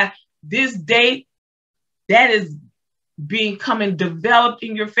by this date, that is becoming developed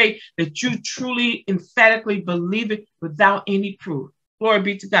in your faith, that you truly emphatically believe it without any proof. Glory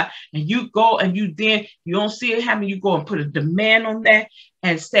be to God. And you go and you don't see it happen. You go and put a demand on that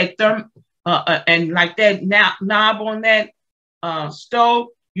and say, and like that knob on that stove,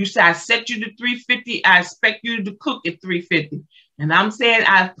 you say, I set you to 350. I expect you to cook at 350. And I'm saying,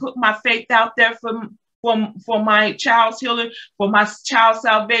 I put my faith out there for my child's healing, for my child's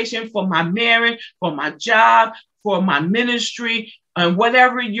salvation, for my marriage, for my job, for my ministry, and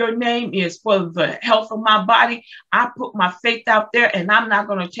whatever your name is, for the health of my body. I put my faith out there, and I'm not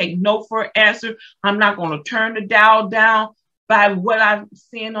going to take no for an answer. I'm not going to turn the dial down by what I'm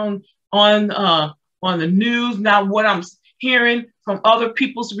seeing on the news, not what I'm hearing from other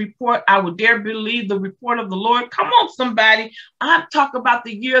people's report. I would dare believe the report of the Lord. Come on, somebody. I'm talking about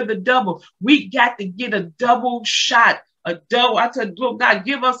the year of the double. We got to get a double shot, a double. I said, Lord God,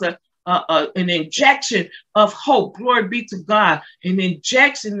 give us an injection of hope. Glory be to God. An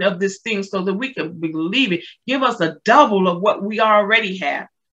injection of this thing so that we can believe it. Give us a double of what we already have.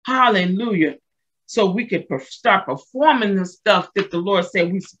 Hallelujah. So we can start performing the stuff that the Lord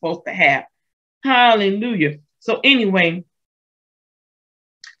said we're supposed to have. Hallelujah. So anyway,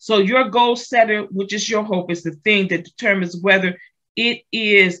 so your goal setter, which is your hope, is the thing that determines whether it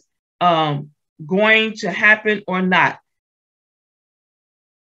is going to happen or not.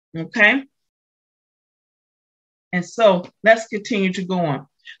 Okay. And so let's continue to go on.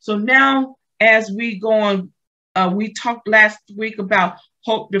 So now as we go on, we talked last week about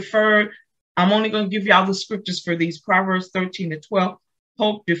hope deferred. I'm only going to give y'all the scriptures for these, Proverbs 13-12.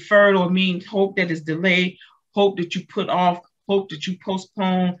 Hope deferred, or means hope that is delayed, hope that you put off, hope that you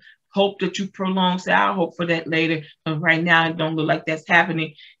postpone, hope that you prolong. Say, I'll hope for that later. But right now, it don't look like that's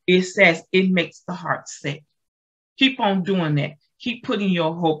happening. It says it makes the heart sick. Keep on doing that. Keep putting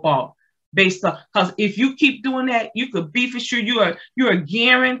your hope off based on, because if you keep doing that, you could be for sure you're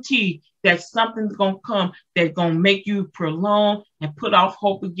guaranteed that something's gonna come that's gonna make you prolong and put off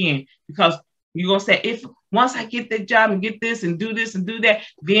hope again. Because you're gonna say, if once I get that job and get this and do that,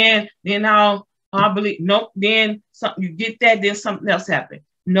 then I'll believe. Nope. Then something, you get that, then something else happens.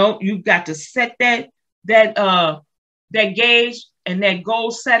 No, you got to set that gauge and that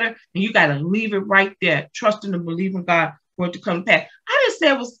goal setter, and you got to leave it right there, trusting and believing God for it to come to pass. I didn't say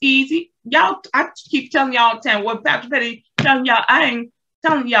it was easy. Y'all, I keep telling y'all all the time, what Pastor Petty telling y'all, I ain't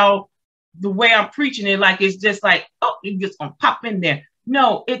telling y'all the way I'm preaching it like it's just like, oh, it's just gonna pop in there.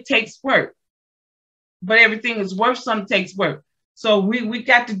 No, it takes work. But everything is worth something takes work. So we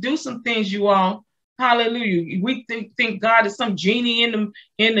got to do some things, you all. Hallelujah. We think God is some genie in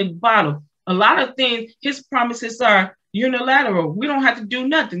the bottle. A lot of things, his promises are unilateral. We don't have to do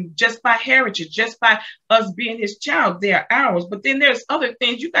nothing just by heritage, just by us being his child. They are ours. But then there's other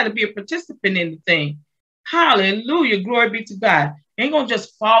things. You got to be a participant in the thing. Hallelujah. Glory be to God. Ain't gonna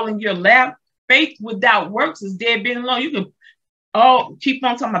just fall in your lap. Faith without works is dead being alone. You can keep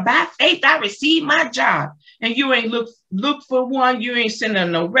on talking about, by faith I received my job, and you ain't look for one. You ain't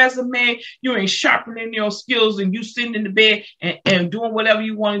sending no resume. You ain't sharpening your skills, and you sitting in the bed and doing whatever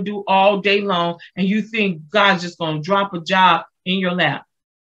you want to do all day long, and you think God's just going to drop a job in your lap.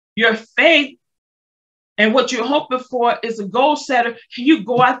 Your faith and what you're hoping for is a goal setter. You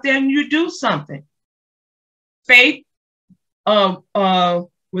go out there and you do something. Faith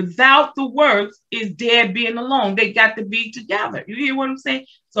without the works is dead being alone. They got to be together. You hear what I'm saying?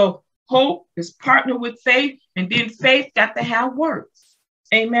 So hope is partnered with faith, and then faith got to have works.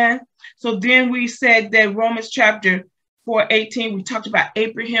 Amen. So then we said that Romans chapter 4:18, we talked about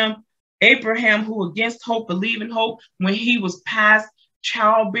Abraham, who against hope, believed in hope when he was past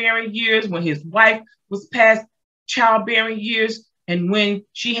childbearing years, when his wife was past childbearing years, and when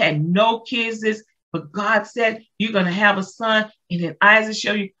she had no kids. But God said, you're going to have a son, and in Isaac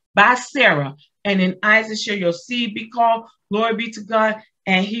shall you, by Sarah, and in Isaac shall your seed be called. Glory be to God.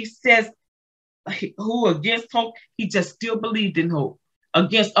 And he says, who against hope, he just still believed in hope.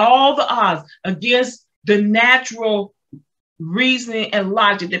 Against all the odds, against the natural reasoning and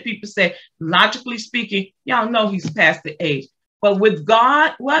logic that people say, logically speaking, y'all know he's past the age. But with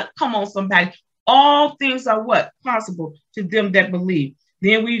God, what? Come on, somebody. All things are what? Possible to them that believe.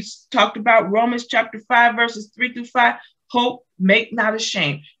 Then we talked about Romans chapter 5, verses 3-5. Hope, make not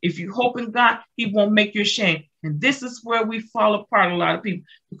ashamed. If you hope in God, he won't make you ashamed. And this is where we fall apart, a lot of people,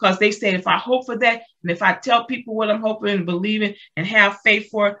 because they say, if I hope for that, and if I tell people what I'm hoping and believing and have faith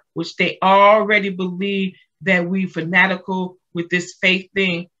for it, which they already believe that we fanatical with this faith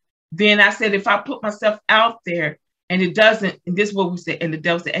thing, then I said, if I put myself out there and it doesn't, and this is what we said, and the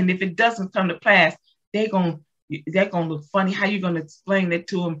devil said, and if it doesn't come to pass, they're gonna look funny. How you gonna explain that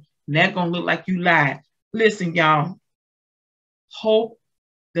to them? And they're gonna look like you lied. Listen, y'all, hope,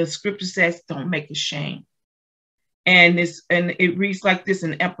 the scripture says, don't make a shame. And it reads like this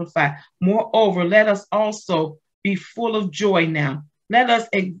in Amplified. Moreover, let us also be full of joy now. Let us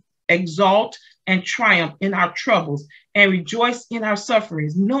exalt and triumph in our troubles and rejoice in our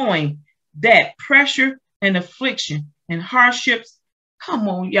sufferings, knowing that pressure and affliction and hardships, come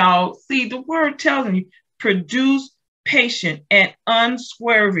on, y'all. See, the word telling you, produce patient and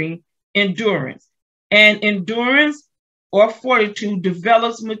unswerving endurance. And endurance or fortitude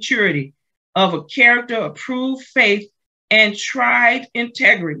develops maturity of a character, approved faith, and tried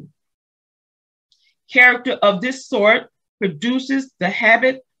integrity. Character of this sort produces the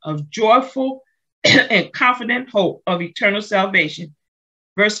habit of joyful and confident hope of eternal salvation.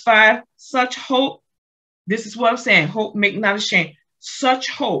 Verse 5, such hope, this is what I'm saying, hope make not ashamed. Such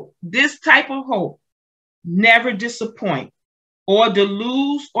hope, this type of hope, never disappoint or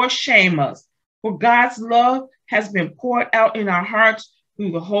delude or shame us. For God's love has been poured out in our hearts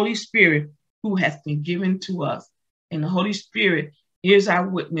through the Holy Spirit who has been given to us. And the Holy Spirit is our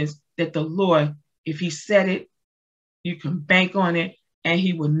witness that the Lord, if he said it, you can bank on it, and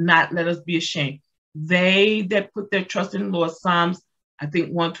he will not let us be ashamed. They that put their trust in the Lord, Psalms, I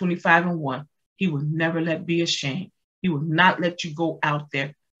think 125:1, he will never let be ashamed. He will not let you go out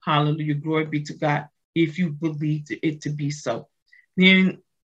there. Hallelujah. Glory be to God, if you believe it to be so. Then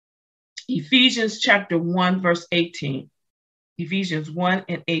Ephesians chapter 1, verse 18. Ephesians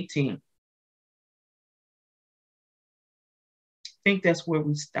 1:18. I think that's where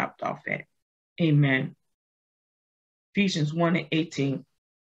we stopped off at. Amen. Ephesians 1:18.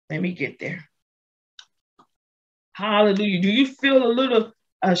 Let me get there. Hallelujah. Do you feel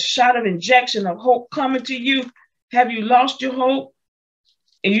a shot of injection of hope coming to you? Have you lost your hope?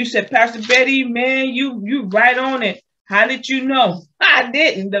 And you said, Pastor Betty, man, you right on it. How did you know? I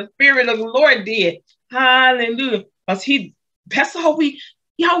didn't. The Spirit of the Lord did. Hallelujah. Because that's how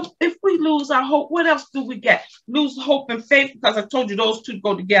if we lose our hope, what else do we get? Lose hope and faith, because I told you those two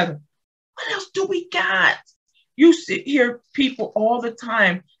go together. What else do we got? You hear people all the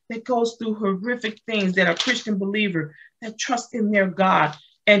time that goes through horrific things, that are Christian believer, that trust in their God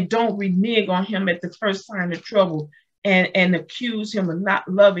and don't renege on him at the first sign of trouble and accuse him of not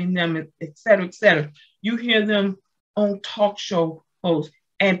loving them, et cetera, et cetera. You hear them on talk show hosts,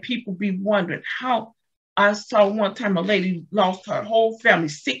 and people be wondering how. I saw one time a lady lost her whole family,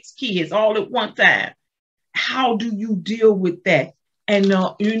 6 kids all at one time. How do you deal with that? And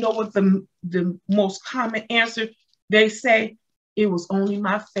you know what the most common answer they say? It was only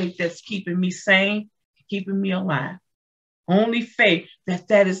my faith that's keeping me sane, keeping me alive. Only faith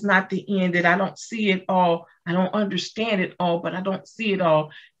that is not the end, that I don't see it all. I don't understand it all, but I don't see it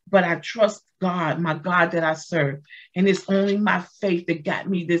all. But I trust God, my God that I serve. And it's only my faith that got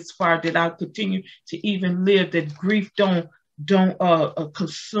me this far, that I'll continue to even live, that grief don't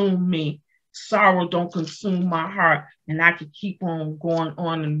consume me. Sorrow don't consume my heart. And I can keep on going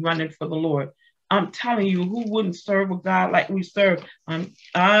on and running for the Lord. I'm telling you, who wouldn't serve a God like we serve? I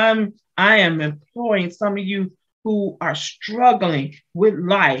am employing some of you who are struggling with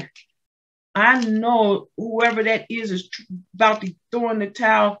life. I know whoever that is about to throw in the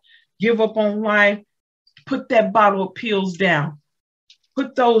towel, give up on life. Put that bottle of pills down.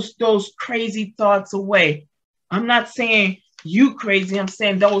 Put those crazy thoughts away. I'm not saying you crazy. I'm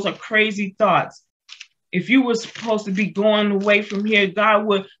saying those are crazy thoughts. If you were supposed to be going away from here, God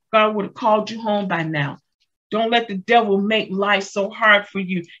would have called you home by now. Don't let the devil make life so hard for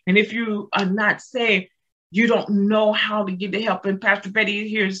you. And if you are not saved, you don't know how to get the help. And Pastor Betty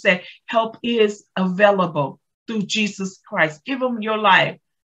here said, help is available through Jesus Christ. Give him your life.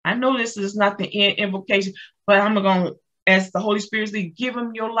 I know this is not the end invocation, but I'm going to as the Holy Spirit leads, give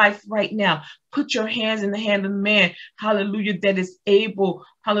him your life right now. Put your hands in the hand of the man, hallelujah, that is able,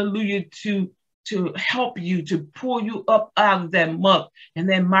 hallelujah, to help you, to pull you up out of that muck and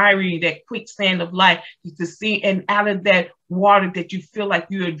that miry, that quicksand of life, to see, and out of that water that you feel like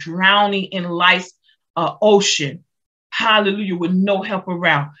you are drowning in life's ocean. Hallelujah, with no help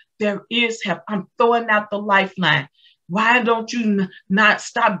around. There is help. I'm throwing out the lifeline. Why don't you not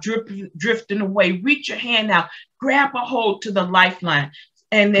stop drifting away? Reach your hand out, grab a hold to the lifeline.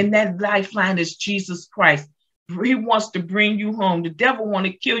 And then that lifeline is Jesus Christ. He wants to bring you home. The devil wants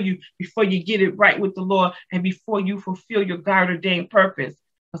to kill you before you get it right with the Lord and before you fulfill your God-ordained purpose.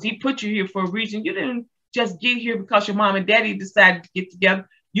 Because he put you here for a reason. You didn't just get here because your mom and daddy decided to get together.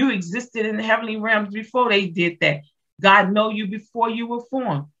 You existed in the heavenly realms before they did that. God knows you before you were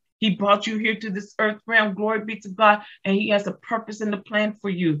formed. He brought you here to this earth realm. Glory be to God. And he has a purpose and a plan for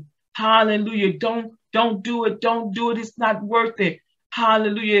you. Hallelujah. Don't do it. Don't do it. It's not worth it.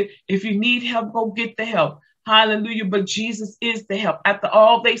 Hallelujah. If you need help, go get the help. Hallelujah. But Jesus is the help. After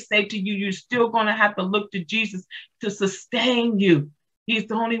all they say to you, you're still going to have to look to Jesus to sustain you. He's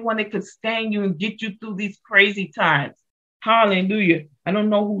the only one that could sustain you and get you through these crazy times. Hallelujah. I don't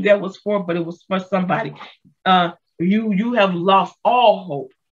know who that was for, but it was for somebody. You have lost all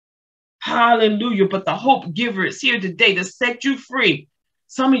hope. Hallelujah. But the hope giver is here today to set you free.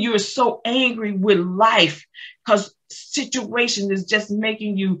 Some of you are so angry with life because situation is just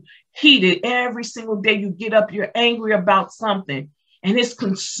making you heated. Every single day you get up, you're angry about something and it's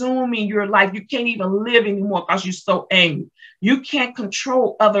consuming your life. You can't even live anymore because you're so angry. You can't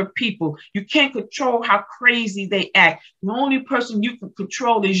control other people. You can't control how crazy they act. The only person you can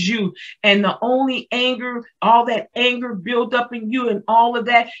control is you. And the only anger, all that anger build up in you and all of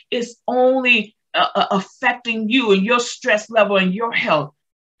that is only affecting you and your stress level and your health.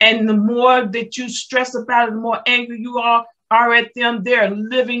 And the more that you stress about it, the more angry you are at them. They're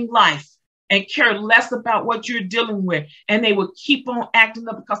living life and care less about what you're dealing with. And they will keep on acting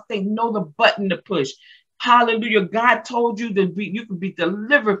up because they know the button to push. Hallelujah. God told you that you can be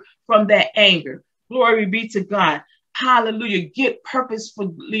delivered from that anger. Glory be to God. Hallelujah. Get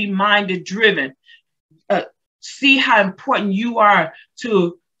purposefully minded driven. See how important you are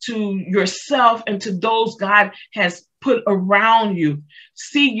to yourself and to those God has put around you.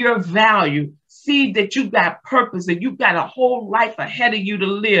 See your value. See that you got purpose and you got a whole life ahead of you to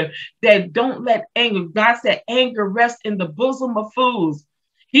live. That don't let anger, God said anger rests in the bosom of fools.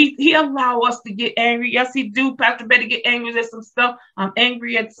 He allow us to get angry. Yes, he do. Pastor Betty get angry at some stuff. I'm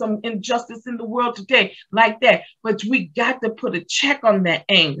angry at some injustice in the world today, like that. But we got to put a check on that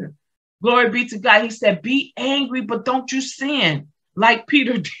anger. Glory be to God. He said, be angry, but don't you sin. Like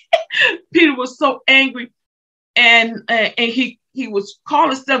Peter did. Peter was so angry and he was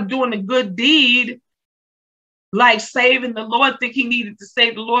calling stuff doing a good deed, like saving the Lord. I think he needed to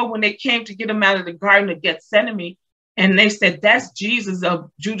save the Lord when they came to get him out of the Garden of Gethsemane. And they said, that's Jesus.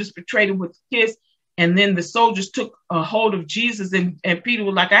 Judas betrayed him with a kiss. And then the soldiers took a hold of Jesus and Peter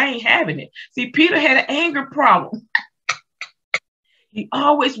was like, I ain't having it. See, Peter had an anger problem. He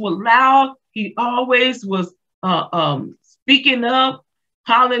always was loud. He always was speaking up.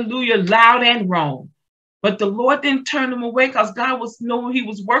 Hallelujah, loud and wrong. But the Lord didn't turn him away because God was knowing he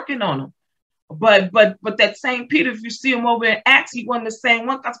was working on him. But that same Peter, if you see him over in Acts, he wasn't the same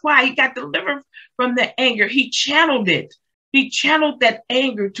one. That's why he got delivered from the anger. He channeled it. He channeled that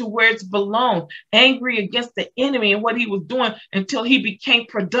anger to where it's belonged, angry against the enemy and what he was doing until he became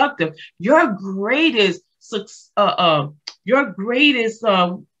productive. Your greatest, what I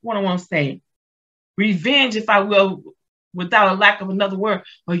want to say, revenge, if I will, without a lack of another word,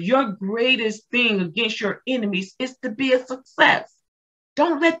 or your greatest thing against your enemies is to be a success.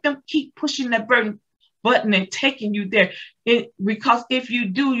 Don't let them keep pushing that button and taking you there. Because if you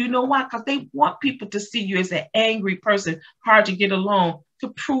do, you know why? Because they want people to see you as an angry person, hard to get along, to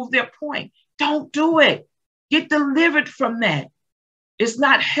prove their point. Don't do it. Get delivered from that. It's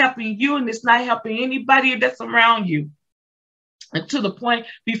not helping you and it's not helping anybody that's around you. And to the point,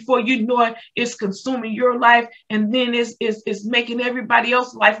 before you know it, it's consuming your life, and then it's making everybody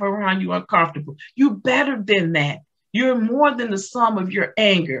else's life around you uncomfortable. You're better than that. You're more than the sum of your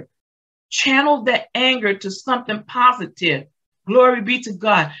anger. Channel that anger to something positive. Glory be to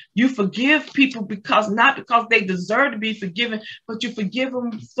God. You forgive people not because they deserve to be forgiven, but you forgive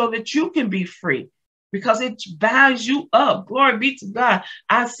them so that you can be free. Because it binds you up. Glory be to God.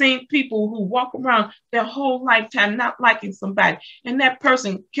 I've seen people who walk around their whole lifetime not liking somebody, and that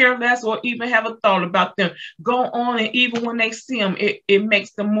person care less or even have a thought about them. Go on, and even when they see them, it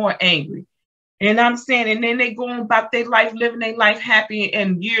makes them more angry. And I'm saying, and then they go on about their life, living their life happy,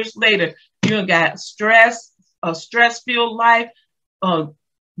 and years later, you got stress, a stress-filled life,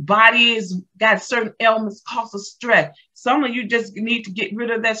 body has got certain ailments cause of stress. Some of you just need to get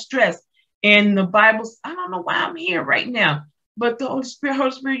rid of that stress. And the Bible, I don't know why I'm here right now, but the Holy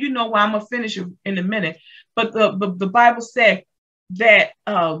Spirit, you know why. I'm gonna finish in a minute. But the Bible said that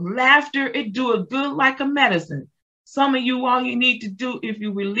laughter, it do a good like a medicine. Some of you, all you need to do, if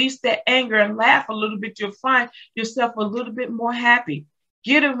you release that anger and laugh a little bit, you'll find yourself a little bit more happy.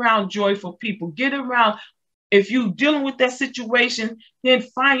 Get around joyful people. Get around, if you're dealing with that situation, then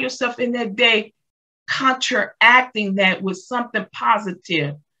find yourself in that day counteracting that with something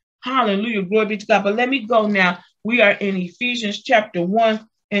positive. Hallelujah. Glory be to God. But let me go now. We are in Ephesians chapter 1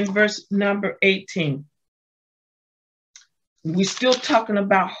 and verse number 18. We're still talking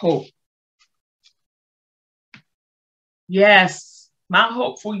about hope. Yes, my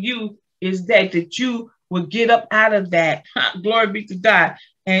hope for you is that you will get up out of that. Glory be to God.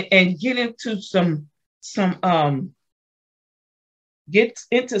 And get into get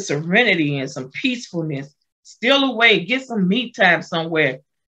into serenity and some peacefulness. Steal away, get some me time somewhere.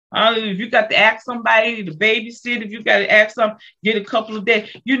 If you got to ask somebody to babysit, if you got to ask them, get a couple of days.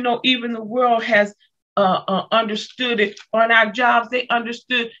 You know, even the world has understood it. On our jobs, they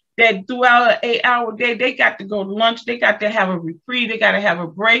understood that throughout an 8-hour day, they got to go to lunch. They got to have a reprieve. They got to have a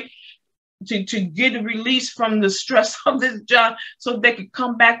break to get a release from the stress of this job so they could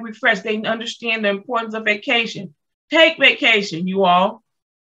come back refreshed. They understand the importance of vacation. Take vacation, you all.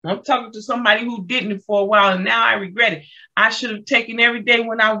 I'm talking to somebody who didn't for a while, and now I regret it. I should have taken every day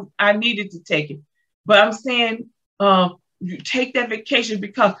when I needed to take it. But I'm saying you take that vacation,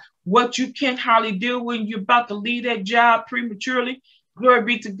 because what you can't hardly do when you're about to leave that job prematurely, glory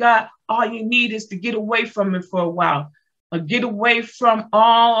be to God, all you need is to get away from it for a while. Get away from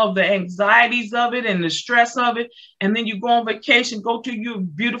all of the anxieties of it and the stress of it. And then you go on vacation, go to your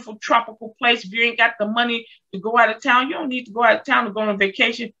beautiful tropical place. If you ain't got the money to go out of town, you don't need to go out of town to go on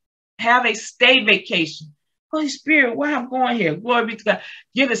vacation. Have a stay vacation. Holy Spirit, where I'm going here, glory be to God.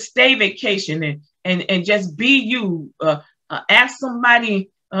 Get a stay vacation and just be you. Ask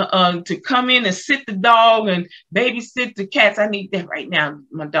somebody to come in and sit the dog and babysit the cats. I need that right now,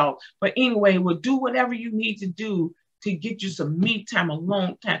 my dog. But anyway, we'll do whatever you need to do to get you some me time, a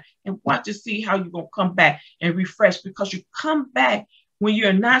long time, and watch to see how you're going to come back and refresh, because you come back when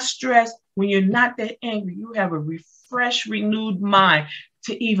you're not stressed, when you're not that angry, you have a refreshed, renewed mind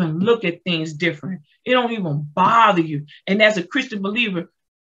to even look at things different. It don't even bother you. And as a Christian believer,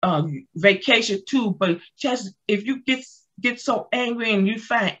 vacation too, but just if you get so angry and you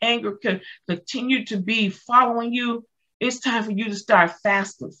find anger can continue to be following you, it's time for you to start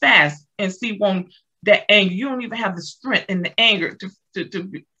fast and see that anger. You don't even have the strength and the anger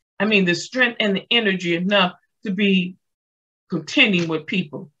the strength and the energy enough to be contending with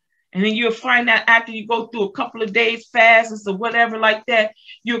people. And then you'll find out after you go through a couple of days fasts or whatever like that,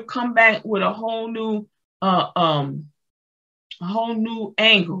 you'll come back with a whole new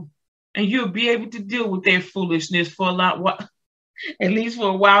angle, and you'll be able to deal with their foolishness for at least for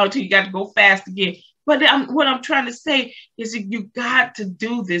a while, until you got to go fast again. But what I'm trying to say is that you got to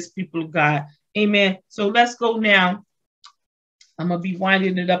do this, people of God. Amen. So let's go now. I'm going to be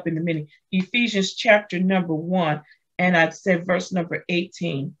winding it up in a minute. Ephesians chapter number 1, and I said verse number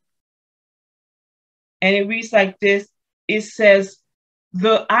 18. And it reads like this. It says,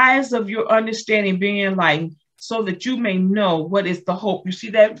 the eyes of your understanding being enlightened, so that you may know what is the hope. You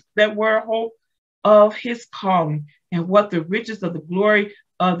see that word hope? Of his calling, and what the riches of the glory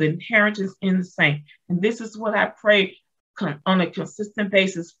of the inheritance in the saints. And this is what I pray on a consistent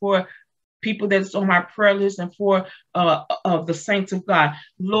basis for people that's on my prayer list, and for the saints of God.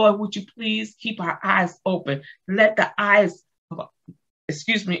 Lord, would you please keep our eyes open? Let the eyes of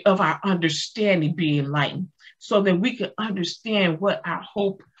our understanding be enlightened, so that we can understand what our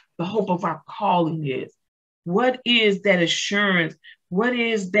hope, the hope of our calling is. What is that assurance? What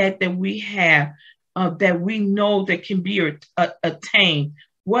is that we have that we know that can be attained?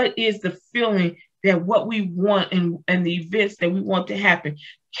 What is the feeling that what we want and the events that we want to happen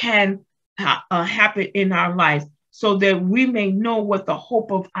can happen in our lives, so that we may know what the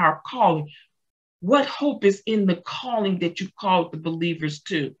hope of our calling, what hope is in the calling that you called the believers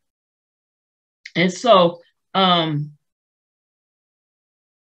to. And so,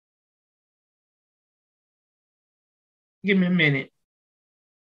 give me a minute.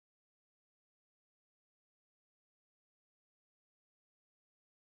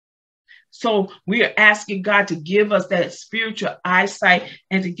 So we are asking God to give us that spiritual eyesight,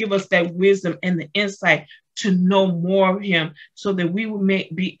 and to give us that wisdom and the insight to know more of him, so that we will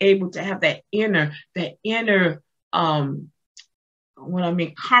be able to have that inner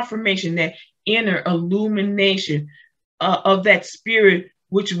confirmation, that inner illumination of that spirit,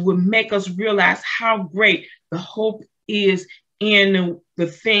 which would make us realize how great the hope is in the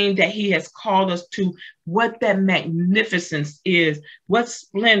thing that he has called us to, what that magnificence is, what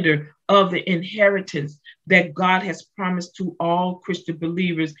splendor of the inheritance that God has promised to all Christian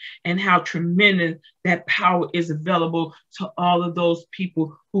believers, and how tremendous that power is available to all of those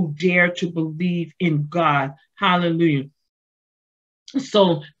people who dare to believe in God. Hallelujah.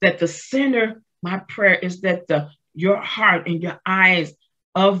 So that the center, my prayer is that your heart and your eyes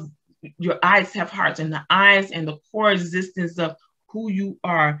have hearts, and the eyes and the core existence of who you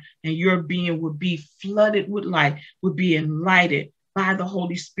are and your being would be flooded with light, would be enlightened by the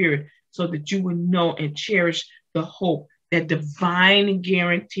Holy Spirit, so that you would know and cherish the hope, that divine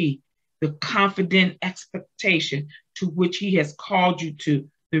guarantee, the confident expectation to which he has called you to,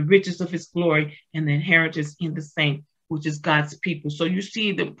 the riches of his glory and the inheritance in the saints, which is God's people. So you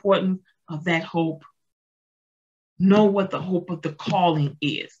see the importance of that hope. Know what the hope of the calling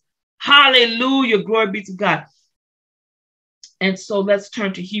is. Hallelujah. Glory be to God. And so let's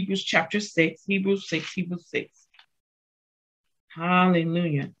turn to Hebrews chapter 6. Hebrews 6.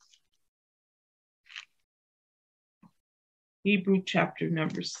 Hallelujah. Hebrew chapter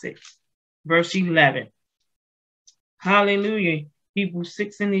number 6, verse 11. Hallelujah. Hebrews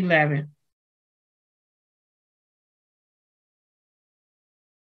 6 and 11.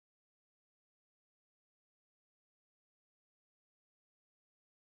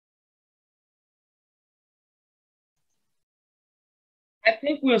 I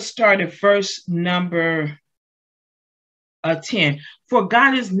think we'll start at verse number 10. For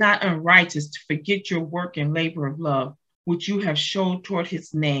God is not unrighteous to forget your work and labor of love, which you have shown toward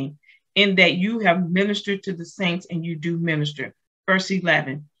his name, in that you have ministered to the saints, and you do minister. Verse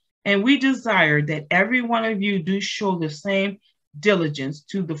 11. And we desire that every one of you do show the same diligence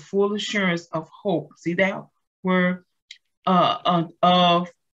to the full assurance of hope. See that word of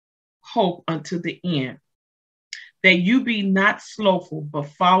hope unto the end. That you be not slothful, but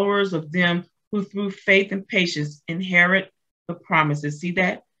followers of them who through faith and patience inherit the promises. See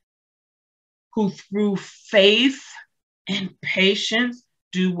that? Who through faith and patience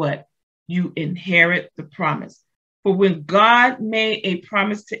do what? You inherit the promise. For when God made a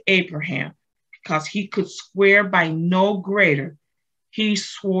promise to Abraham, because he could swear by no greater, he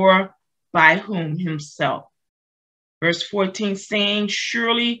swore by whom? Himself. Verse 14, saying,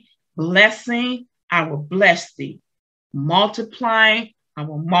 surely blessing, I will bless thee. Multiplying, I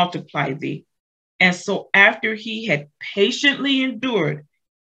will multiply thee. And so after he had patiently endured,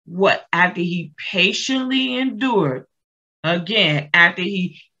 what? After he patiently endured, again, after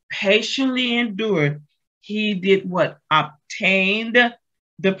he patiently endured, he did what? Obtained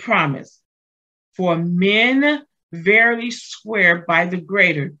the promise. For men verily swear by the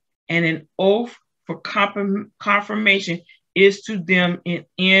greater, and an oath for confirmation is to them an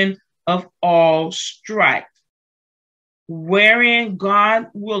end of all strife. Wherein God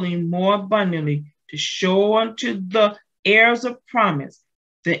willing more abundantly to show unto the heirs of promise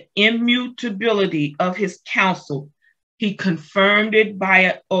the immutability of his counsel, he confirmed it by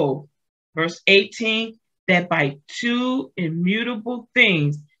an oath. Verse 18, that by two immutable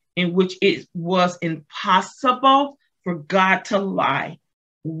things in which it was impossible for God to lie,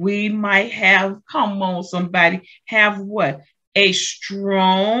 we might have, come on somebody, have what? A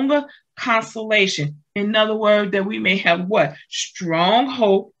strong consolation. In other words, that we may have what? Strong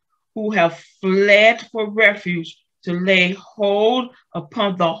hope, who have fled for refuge, to lay hold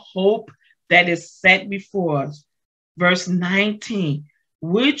upon the hope that is set before us. Verse 19,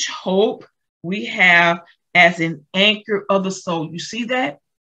 which hope we have as an anchor of the soul. You see that?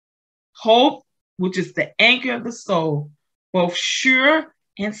 Hope, which is the anchor of the soul, both sure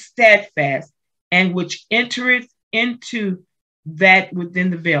and steadfast, and which entereth into that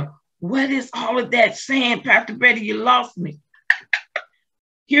within the veil. What is all of that saying, Pastor Betty? You lost me.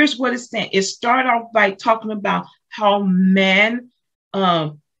 Here's what it's saying. It started off by talking about how men,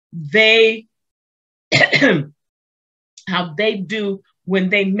 they how they do when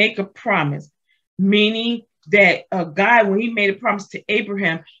they make a promise, meaning that a guy, when he made a promise to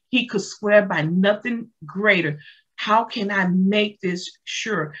Abraham, he could swear by nothing greater. How can I make this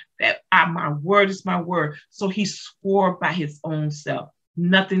sure that my word is my word? So he swore by his own self.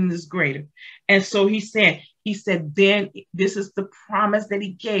 Nothing is greater. And so he said, then this is the promise that he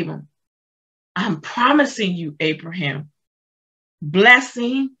gave him. I'm promising you, Abraham,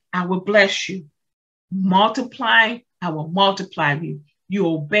 blessing, I will bless you. Multiplying, I will multiply you. You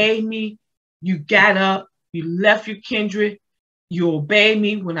obey me. You got up. You left your kindred. You obeyed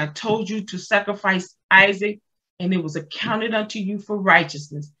me when I told you to sacrifice Isaac, and it was accounted unto you for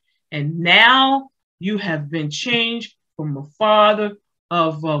righteousness. And now you have been changed from a father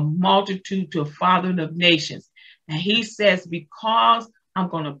of a multitude to a father of nations. And he says, because I'm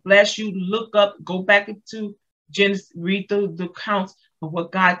going to bless you, look up, go back into Genesis, read the accounts of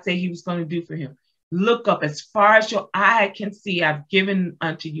what God said he was going to do for him. Look up, as far as your eye can see, I've given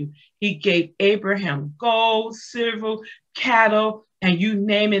unto you. He gave Abraham gold, silver, cattle, and you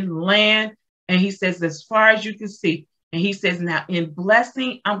name it, land. And he says, as far as you can see. And he says, now in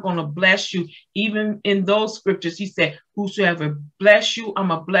blessing, I'm going to bless you. Even in those scriptures, he said, whosoever bless you, I'm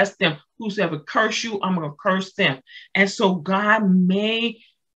going to bless them. Whosoever curse you, I'm going to curse them. And so God made,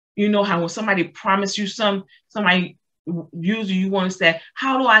 you know how when somebody promised you somebody, usually you want to say,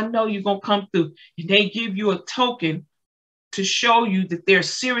 how do I know you're going to come through? And they give you a token to show you that they're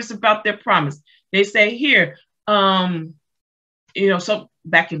serious about their promise. They say, here, so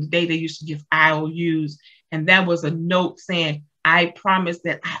back in the day, they used to give IOUs. And that was a note saying, I promise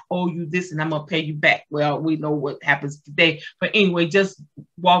that I owe you this and I'm going to pay you back. Well, we know what happens today. But anyway, just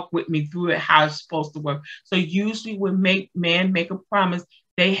walk with me through it, how it's supposed to work. So usually when man make a promise,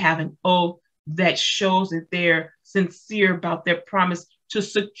 they have an oath that shows that they're sincere about their promise to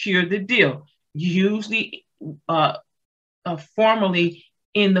secure the deal. Usually, formally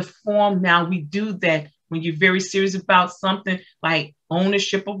in the form, now we do that when you're very serious about something like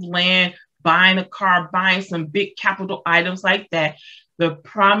ownership of land, buying a car, buying some big capital items like that. The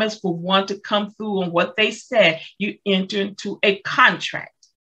promise for one to come through on what they said, you enter into a contract.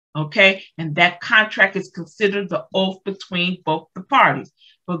 Okay. And that contract is considered the oath between both the parties.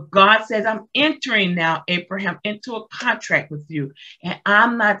 But God says, I'm entering now, Abraham, into a contract with you. And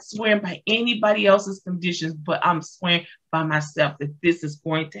I'm not swearing by anybody else's conditions, but I'm swearing by myself that this is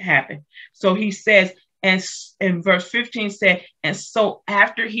going to happen. So he says, and in verse 15 said, and so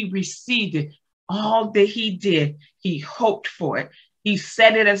after he received it, all that he did, he hoped for it. He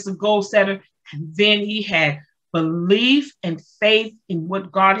set it as a goal setter. And then he had belief and faith in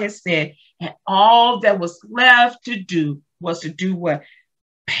what God has said. And all that was left to do was to do what?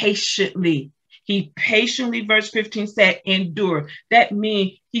 Patiently. He patiently, verse 15 said, endure. That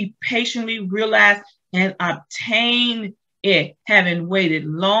means he patiently realized and obtained it, having waited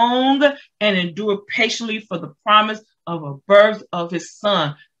long and endured patiently for the promise of a birth of his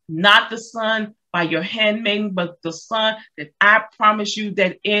son, not the son by your handmaiden, but the son that I promise you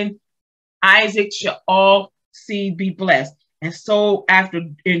that in Isaac shall all seed be blessed. And so after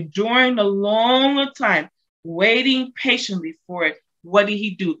enduring a long time, waiting patiently for it, what did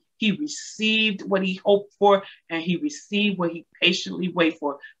he do? He received what he hoped for, and he received what he patiently waited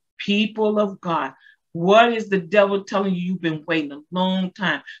for. People of God, what is the devil telling you? You've been waiting a long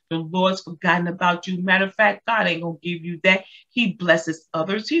time. The Lord's forgotten about you. Matter of fact, God ain't going to give you that. He blesses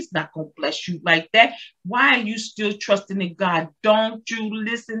others. He's not going to bless you like that. Why are you still trusting in God? Don't you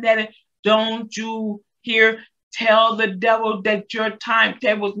listen at it? Don't you hear? Tell the devil that your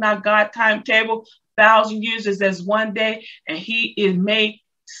timetable is not God's timetable. 1,000 years is as one day, and he is made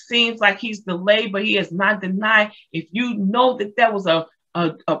seems like he's delayed, but he is not denied. If you know that there was a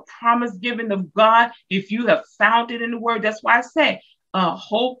promise given of God, if you have found it in the word, that's why I say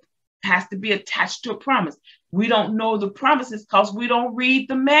hope has to be attached to a promise. We don't know the promises because we don't read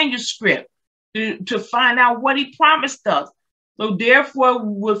the manuscript to find out what he promised us. So therefore,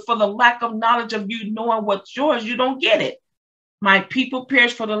 for the lack of knowledge of you knowing what's yours, you don't get it. My people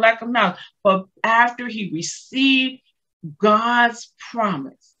perish for the lack of knowledge. But after he received God's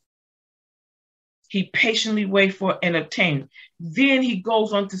promise, he patiently waited for and obtained. Then he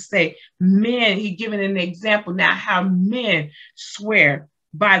goes on to say, men, he given an example now how men swear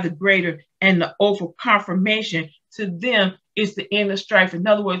by the greater and the oath of confirmation. To them is the end of strife. In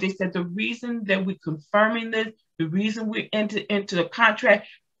other words, they said the reason that we're confirming this, the reason we enter into the contract,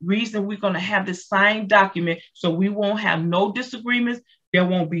 reason we're going to have this signed document so we won't have no disagreements, there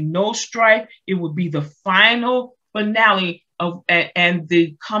won't be no strife. It will be the final finale of and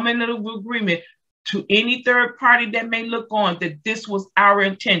the coming of agreement to any third party that may look on that this was our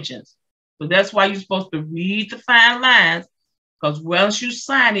intentions. So that's why you're supposed to read the fine lines, because once you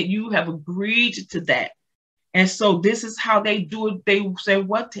sign it, you have agreed to that. And so this is how they do it. They say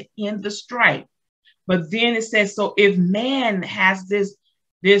what? To end the strife. But then it says, so if man has this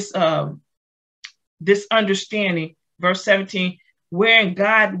understanding, verse 17, wherein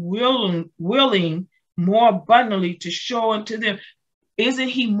God willing more abundantly to show unto them, isn't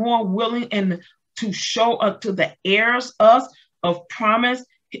he more willing and to show unto the heirs us of promise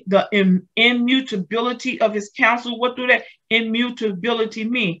the immutability of his counsel? What do that immutability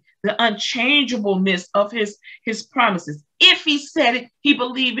mean? The unchangeableness of his promises. If he said it, he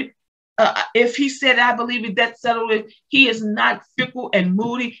believed it. if he said, I believe it, that's settled it. He is not fickle and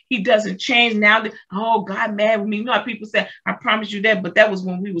moody. He doesn't change now that, oh, God mad with me. You know how people say, I promise you that, but that was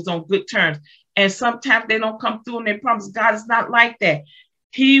when we was on good terms. And sometimes they don't come through and they promise. God is not like that.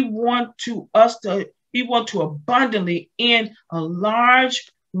 He want to abundantly in a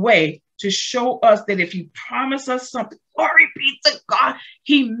large way to show us that if he promised us something, glory be to God,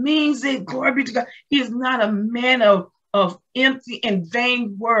 he means it. Glory be to God. He is not a man of empty and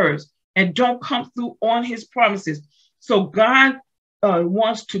vain words and don't come through on his promises. So God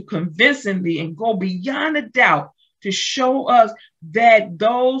wants to convincingly and go beyond a doubt to show us that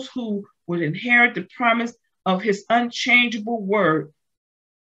those who would inherit the promise of his unchangeable word,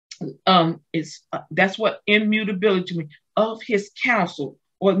 that's what immutability means, of his counsel,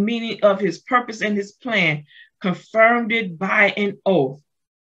 or meaning of his purpose and his plan, confirmed it by an oath.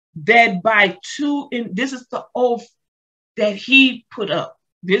 That by two, and this is the oath that he put up.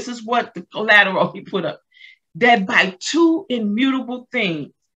 This is what the collateral he put up. That by two immutable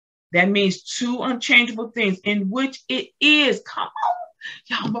things, that means two unchangeable things, in which it is, come on,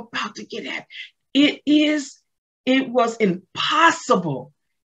 y'all, I'm about to get at it was impossible.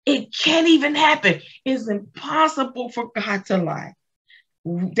 It can't even happen. It's impossible for God to lie.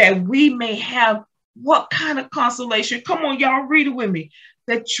 That we may have what kind of consolation? Come on, y'all, read it with me.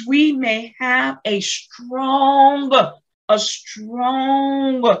 That we may have a strong,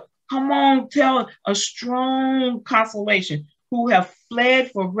 come on, tell a strong consolation, who have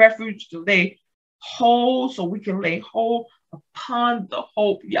fled for refuge to lay hold, so we can lay hold upon the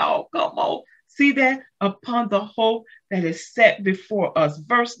hope, y'all. Come on. See that? Upon the hope that is set before us.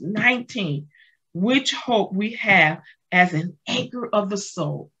 Verse 19, which hope we have as an anchor of the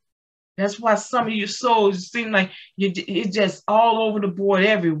soul. That's why some of your souls seem like it's just all over the board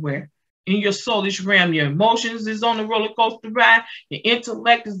everywhere. In your soulish realm, your emotions is on the roller coaster ride. Your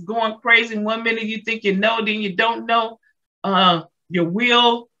intellect is going crazy. 1 minute you think you know, then you don't know. Your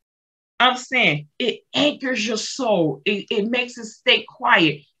will, I'm saying, it anchors your soul. It makes it stay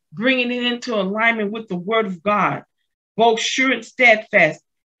quiet, bringing it into alignment with the word of God, both sure and steadfast,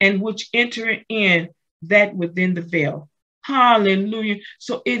 and which enter in that within the veil. Hallelujah.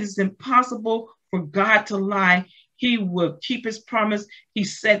 So it is impossible for God to lie. He will keep his promise. He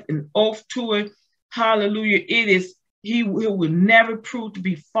set an oath to it. Hallelujah. He will never prove to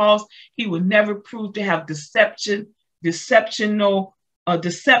be false. He will never prove to have deceptive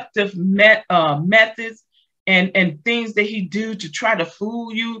methods and things that he do to try to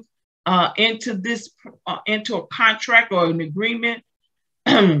fool you into a contract or an agreement.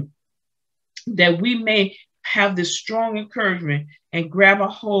 That we may have this strong encouragement and grab a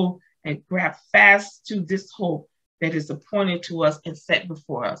hold and grab fast to this hope that is appointed to us and set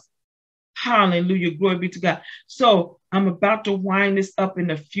before us. Hallelujah. Glory be to God. So I'm about to wind this up in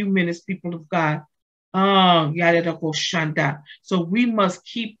a few minutes, people of God. So we must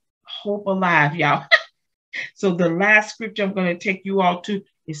keep hope alive, y'all. So the last scripture I'm going to take you all to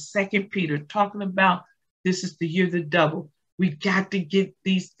is 2 Peter, talking about this is the year of the double. We got to get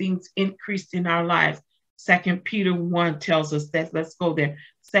these things increased in our lives. 2 Peter 1 tells us that. Let's go there.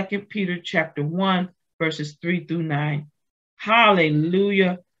 2 Peter chapter 1, verses 3 through 9.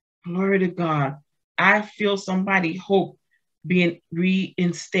 Hallelujah. Glory to God. I feel somebody hope being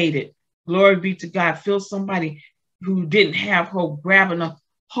reinstated. Glory be to God. Feel somebody who didn't have hope, grabbing a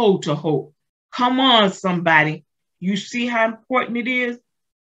hold to hope. Come on, somebody. You see how important it is?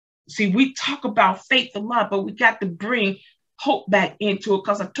 See, we talk about faith a lot, but we got to bring hope back into it,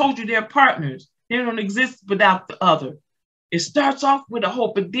 because I told you they're partners. They don't exist without the other. It starts off with a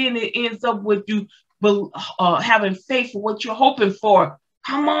hope, but then it ends up with you having faith for what you're hoping for.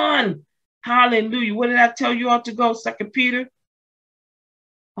 Come on. Hallelujah. What did I tell you all to go? 2 Peter?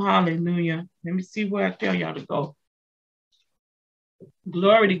 Hallelujah. Let me see where I tell y'all to go.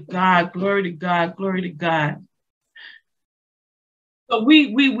 Glory to God. Glory to God. Glory to God. So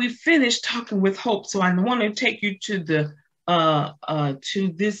we finished talking with hope. So I want to take you to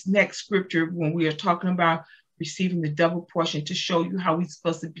this next scripture when we are talking about receiving the double portion, to show you how we're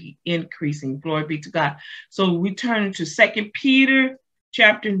supposed to be increasing. Glory be to God. So we turn to 2 Peter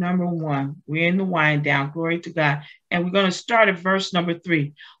chapter number 1. We're in the wind down. Glory to God. And we're going to start at verse number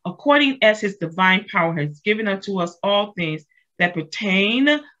 3. According as his divine power has given unto us all things that pertain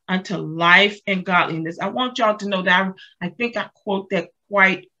unto life and godliness. I want y'all to know that I think I quote that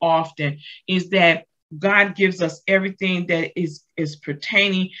quite often, is that God gives us everything that is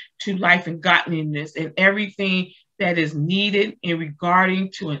pertaining to life and godliness, and everything that is needed in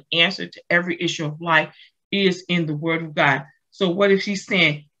regarding to an answer to every issue of life is in the word of God. So what is he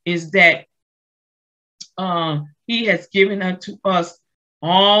saying is that he has given unto us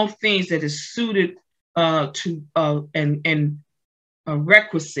all things that is suited to and a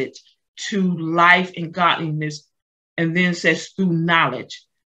requisite to life and godliness. And then says through knowledge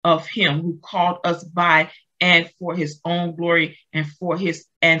of him who called us by and for his own glory and for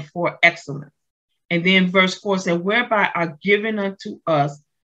excellence. And then verse 4 said, whereby are given unto us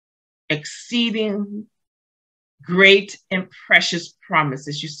exceeding great and precious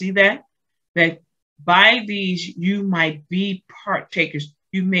promises. You see that? That by these you might be partakers.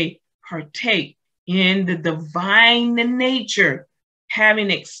 You may partake in the divine nature,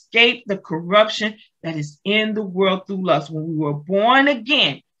 having escaped the corruption that is in the world through lust. When we were born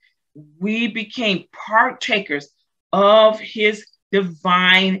again, we became partakers of his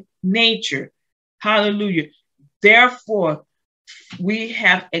divine nature. Hallelujah. Therefore, we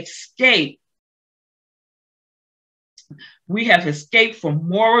have escaped. We have escaped from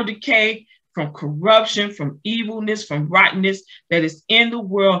moral decay, from corruption, from evilness, from rottenness that is in the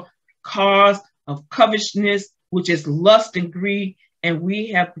world, cause of covetousness, which is lust and greed, and we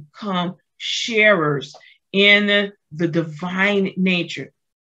have become sharers in the divine nature.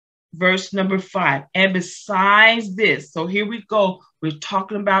 Verse number 5, and besides this, so here we go, we're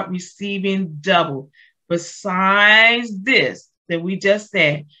talking about receiving double. Besides this that we just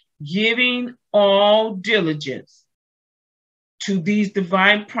said, giving all diligence to these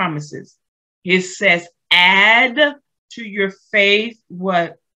divine promises, it says, add to your faith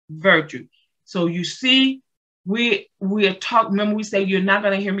what? Virtue. So you see, we are talking, remember we said, you're not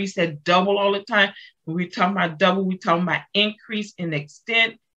going to hear me say double all the time. When we talk about double, we talking about increase in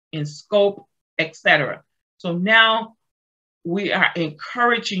extent, in scope, etc. So now we are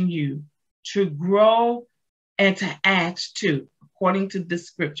encouraging you to grow and to add to, according to the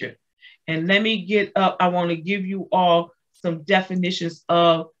scripture. And let me get up. I want to give you all some definitions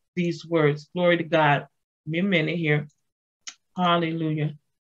of these words. Glory to God. Give me a minute here. Hallelujah.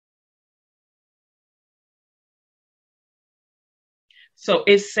 So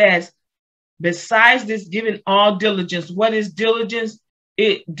it says, besides this, giving all diligence. What is diligence?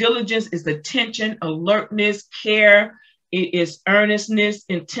 Diligence is attention, alertness, care. It is earnestness,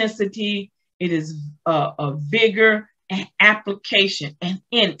 intensity. It is a vigor and application and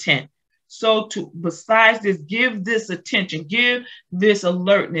intent. So besides this, give this attention, give this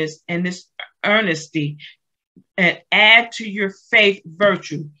alertness and this earnesty, and add to your faith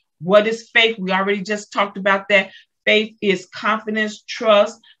virtue. What is faith? We already just talked about that. Faith is confidence,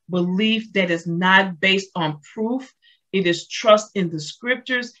 trust, belief that is not based on proof. It is trust in the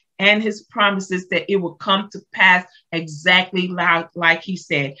scriptures and his promises that it will come to pass exactly like he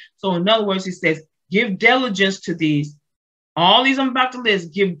said. So in other words, he says, give diligence to these. All these I'm about to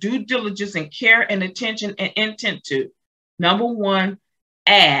list, give due diligence and care and attention and intent to. Number 1,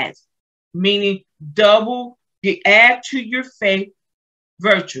 add, meaning double, add to your faith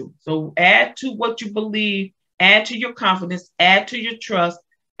virtue. So add to what you believe, add to your confidence, add to your trust,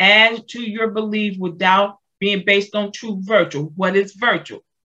 add to your belief without being based on true virtue. What is virtue?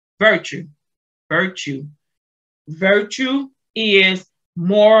 Virtue. Virtue is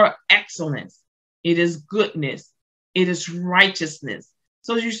moral excellence. It is goodness. It is righteousness.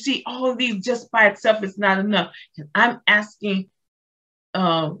 So you see, all of these just by itself is not enough. And I'm asking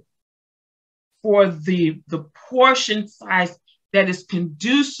for the portion size that is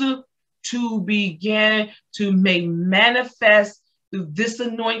conducive to begin to make manifest through this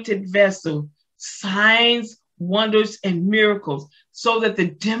anointed vessel signs, wonders, and miracles, so that the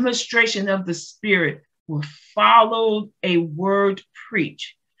demonstration of the Spirit will follow a word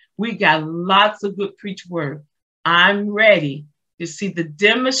preach. We got lots of good preach word. I'm ready to see the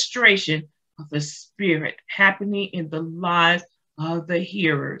demonstration of the Spirit happening in the lives of the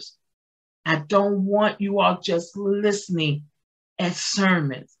hearers. I don't want you all just listening at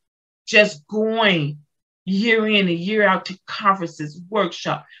sermons, just going year in and year out to conferences,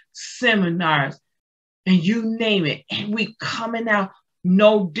 workshops, seminars, and you name it. And we coming out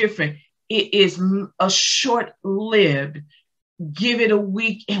no different. It is a short-lived. Give it a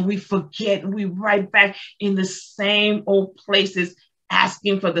week and we forget, and we right back in the same old places,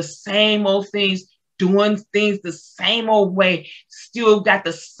 asking for the same old things, doing things the same old way, still got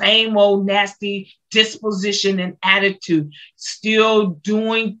the same old nasty disposition and attitude, still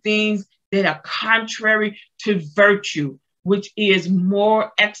doing things that are contrary to virtue, which is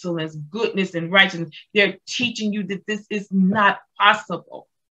more excellence, goodness, and righteousness. They're teaching you that this is not possible.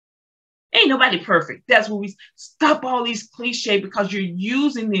 Ain't nobody perfect. That's what we stop all these cliches, because you're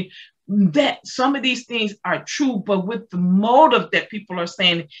using that some of these things are true, but with the motive that people are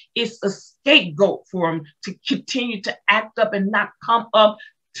saying, it's a scapegoat for them to continue to act up and not come up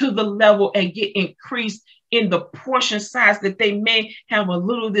to the level and get increased in the portion size that they may have a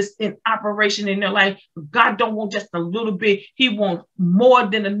little of this in operation in their life. But God don't want just a little bit. He wants more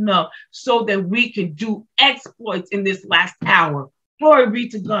than enough so that we can do exploits in this last hour. Glory be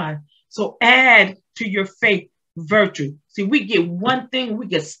to God. So add to your faith virtue. See, we get one thing, we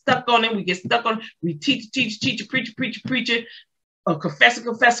get stuck on it, we teach, preach it,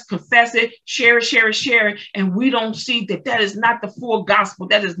 confess it, share it, and we don't see that that is not the full gospel.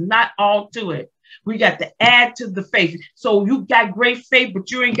 That is not all to it. We got to add to the faith. So you got great faith,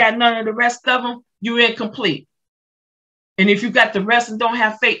 but you ain't got none of the rest of them, you're incomplete. And if you got the rest and don't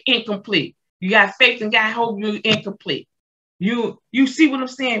have faith, incomplete. You got faith and got hope, you're incomplete. You see what I'm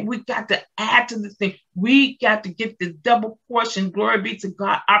saying? We got to add to this thing. We got to get the double portion, glory be to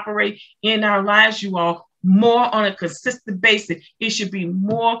God, operate in our lives, you all, more on a consistent basis. It should be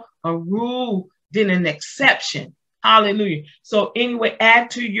more a rule than an exception. Hallelujah. So anyway, add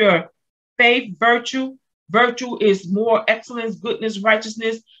to your faith virtue. Virtue is more excellence, goodness,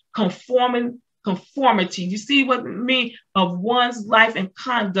 righteousness, conformity. You see what I mean? Of one's life and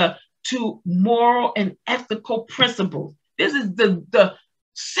conduct to moral and ethical principles. This is the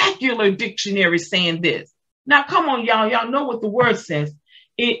secular dictionary saying this. Now, come on, y'all. Y'all know what the word says.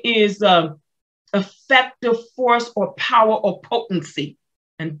 It is effective force or power or potency.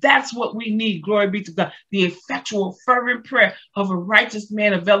 And that's what we need. Glory be to God. The effectual, fervent prayer of a righteous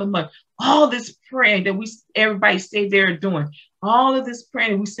man availeth much. All this praying that everybody say they're doing. All of this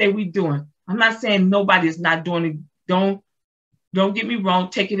praying we say we're doing. I'm not saying nobody is not doing it. Don't get me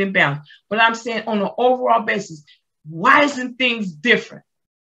wrong. Take it in balance. But I'm saying on an overall basis, why isn't things different?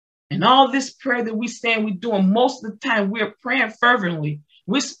 And all this prayer that we saying we're doing, most of the time we're praying fervently.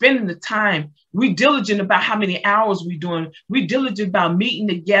 We're spending the time. We're diligent about how many hours we're doing. We're diligent about meeting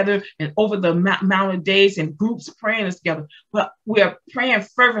together and over the amount of days and groups praying together. But we're praying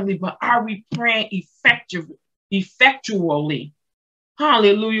fervently, but are we praying effectually?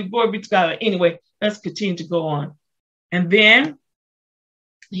 Hallelujah. Glory be to God. Anyway, let's continue to go on. And then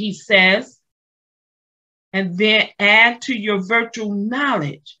he says, and then add to your virtual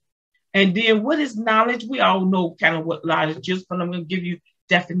knowledge. And then what is knowledge? We all know kind of what knowledge is, but I'm going to give you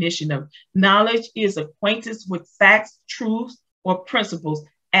definition of knowledge is acquaintance with facts, truths, or principles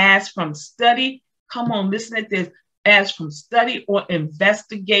as from study. Come on, listen at this. As from study or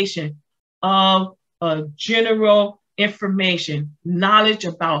investigation of general information, knowledge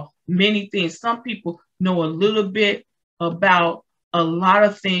about many things. Some people know a little bit about a lot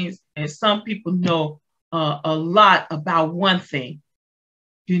of things, and some people know a lot about one thing.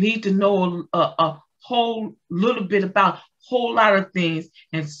 You need to know a whole little bit about a whole lot of things.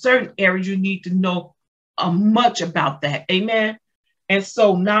 And certain areas you need to know much about that. Amen. And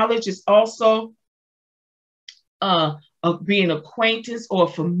so knowledge is also being acquaintance or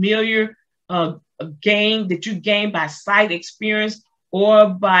familiar gain that you gain by sight, experience, or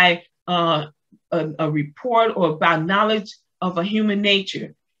by a report or by knowledge of a human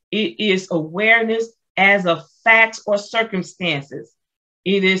nature. It is awareness as of facts or circumstances.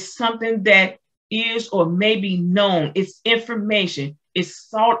 It is something that is or may be known. It's information. It's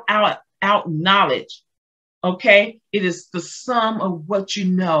sought out knowledge. Okay? It is the sum of what you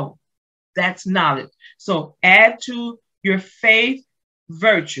know. That's knowledge. So add to your faith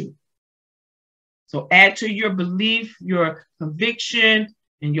virtue. So add to your belief, your conviction,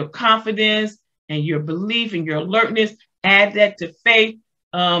 and your confidence, and your belief and your alertness. Add that to faith.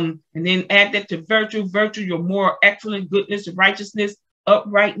 And then add that to virtue. Virtue, your moral excellence, goodness, righteousness,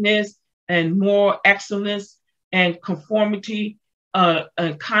 uprightness, and moral excellence, and conformity,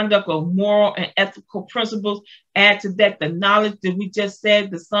 and conduct of moral and ethical principles. Add to that the knowledge that we just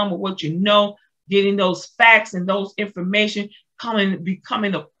said, the sum of what you know, getting those facts and those information,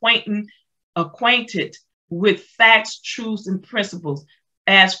 becoming acquainted with facts, truths, and principles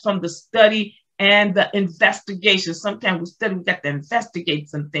as from the study and the investigation. Sometimes we study, we got to investigate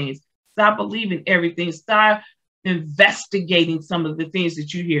some things. Stop believing everything. Start investigating some of the things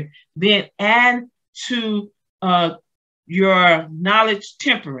that you hear. Then add to your knowledge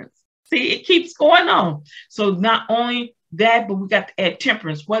temperance. See, it keeps going on. So not only that, but we got to add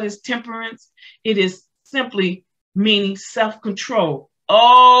temperance. What is temperance? It is simply meaning self-control.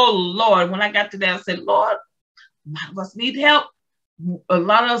 Oh, Lord, when I got to that, I said, Lord, a lot of us need help. A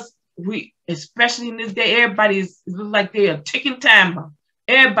lot of us, especially in this day, everybody is like they're a ticking time bomb.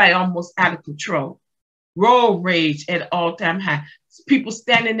 Everybody almost out of control. Road rage at all-time high. People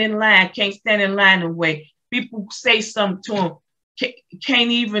standing in line, can't stand in line and wait. People say something to them,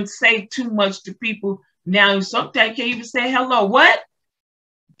 can't even say too much to people. Now, sometimes can't even say hello. What?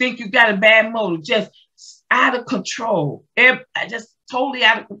 Think you got a bad motive. Just out of control. Just totally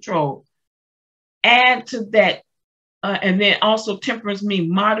out of control. Add to that, and then also temperance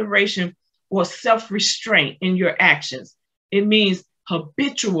means moderation or self-restraint in your actions. It means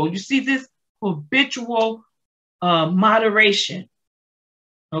habitual. You see this? Habitual moderation.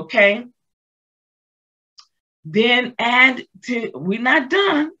 Okay. Then add to, we're not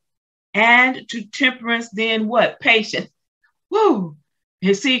done. Add to temperance, then what? Patience. Woo.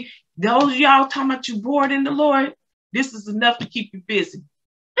 And see, those of y'all talking about you bored in the Lord, this is enough to keep you busy.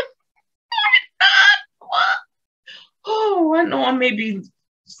 Oh, I know I may be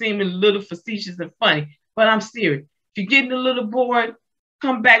seeming a little facetious and funny, but I'm serious. If you're getting a little bored,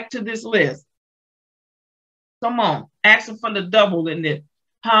 come back to this list. Come on, asking for the double in this.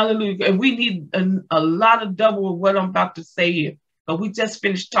 Hallelujah. And we need a lot of double of what I'm about to say here. But we just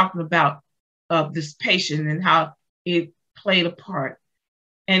finished talking about this patience and how it played a part.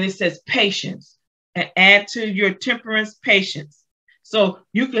 And it says patience. And add to your temperance patience. So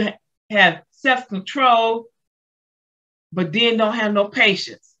you can have self-control, but then don't have no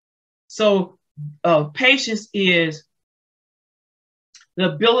patience. So patience is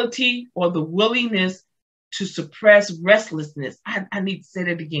the ability or the willingness to suppress restlessness. I need to say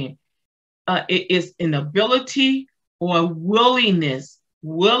that again. It is an ability or willingness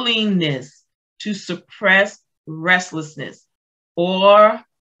to suppress restlessness or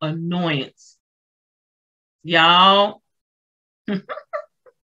annoyance. Y'all,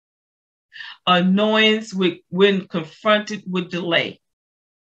 annoyance when confronted with delay.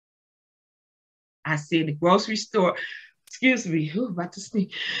 I see the grocery store. Excuse me. Who about to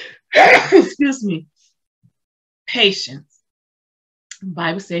sneeze? Excuse me. Patience. The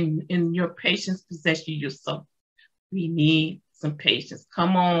Bible saying, in your patience possess you yourself. We need some patience.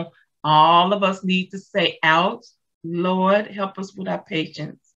 Come on. All of us need to say out, Lord, help us with our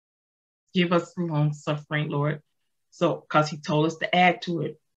patience. Give us long suffering, Lord. So, because he told us to add to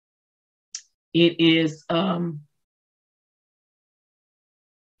it. It is,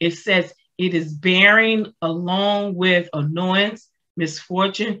 it says, it is bearing along with annoyance,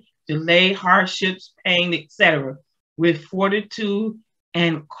 misfortune, delay, hardships, pain, etc., with fortitude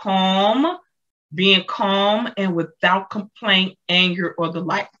and calm, being calm and without complaint, anger, or the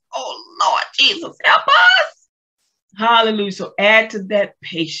like. Oh, Lord Jesus, help us. Hallelujah. So add to that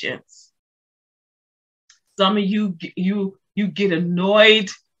patience. Some of you get annoyed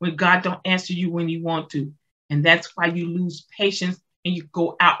when God don't answer you when you want to. And that's why you lose patience and you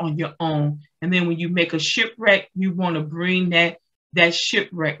go out on your own. And then when you make a shipwreck, you want to bring that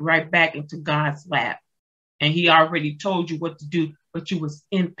shipwreck right back into God's lap. And he already told you what to do, but you was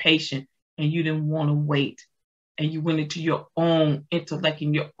impatient and you didn't want to wait. And you went into your own intellect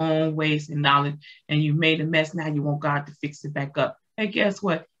and your own ways and knowledge, and you made a mess. Now you want God to fix it back up. And guess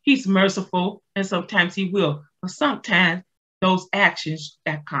what? He's merciful, and sometimes he will. But sometimes those actions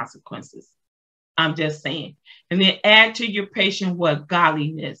have consequences. I'm just saying. And then add to your patience what?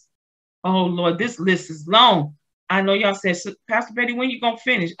 Godliness. Oh, Lord, this list is long. I know y'all said, Pastor Betty, when you going to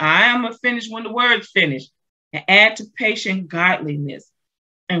finish? I am going to finish when the word's finished. And add to patience godliness.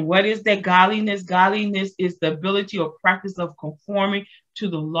 And what is that godliness? Godliness is the ability or practice of conforming to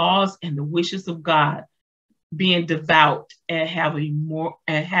the laws and the wishes of God, being devout and having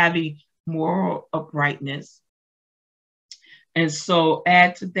moral uprightness. And so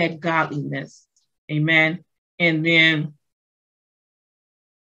add to that godliness. Amen. And then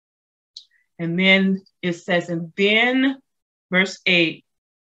it says, and then verse 8,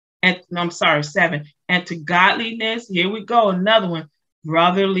 and I'm sorry, 7, and to godliness, here we go, another one,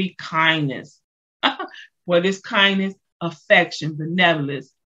 brotherly kindness. What is kindness? Affection,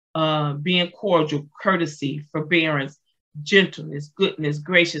 benevolence, being cordial, courtesy, forbearance, gentleness, goodness,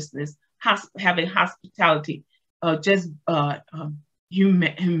 graciousness, having hospitality,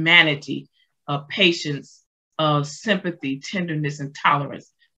 humanity, patience, sympathy, tenderness, and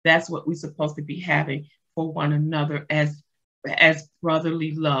tolerance. That's what we're supposed to be having for one another as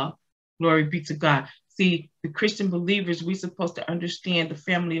brotherly love. Glory be to God. See, the Christian believers, we're supposed to understand the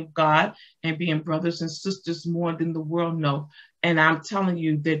family of God and being brothers and sisters more than the world know. And I'm telling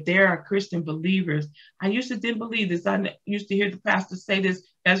you that there are Christian believers. I didn't believe this. I used to hear the pastor say this.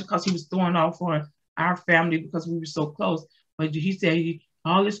 That's because he was throwing off on our family because we were so close. But he said,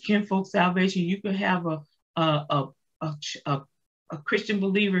 all this kinfolk salvation, you could have a Christian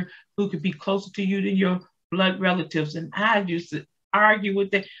believer who could be closer to you than your blood relatives. And I used to argue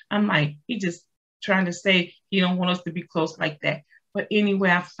with that. I'm like, he just trying to say he don't want us to be close like that. But anyway,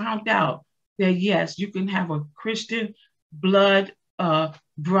 I found out that yes, you can have a Christian blood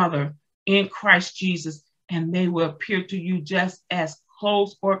brother in Christ Jesus, and they will appear to you just as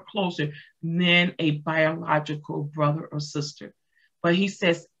close or closer than a biological brother or sister. But he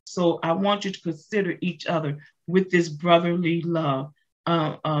says, So I want you to consider each other with this brotherly love,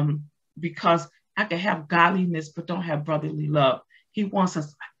 because I can have godliness but don't have brotherly love. He wants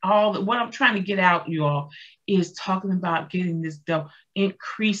us all. What I'm trying to get out, you all, is talking about getting this done,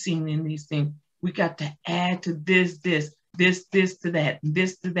 increasing in these things. We got to add to this to that, this to that,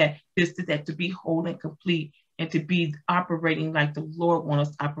 this to that, to be whole and complete and to be operating like the Lord wants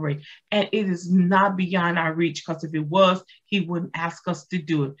us to operate. And it is not beyond our reach, because if it was, he wouldn't ask us to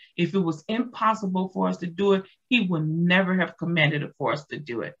do it. If it was impossible for us to do it, he would never have commanded it for us to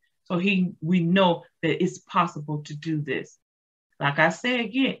do it. So we know that it's possible to do this. Like I say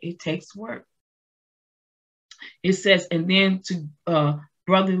again, it takes work. It says, and then to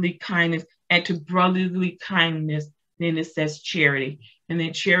brotherly kindness, and to brotherly kindness, then it says charity. And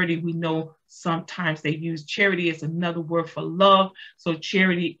then charity, we know sometimes they use charity as another word for love. So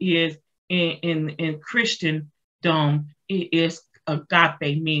charity is in Christendom, it is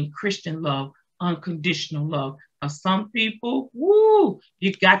agape, meaning Christian love, unconditional love. Some people,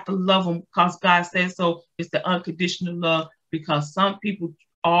 you got to love them because God says so. It's the unconditional love, because some people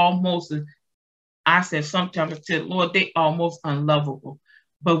almost, I said sometimes, I said, Lord, they almost unlovable,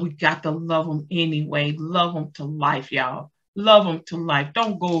 but we got to love them anyway. Love them to life, y'all. Love them to life.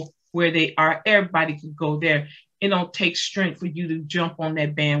 Don't go where they are. Everybody can go there. It don't take strength for you to jump on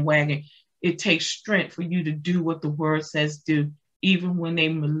that bandwagon. It takes strength for you to do what the word says do, even when they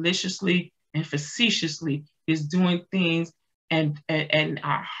maliciously and facetiously is doing things and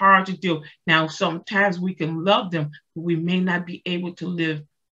are hard to do. Now, sometimes we can love them, but we may not be able to live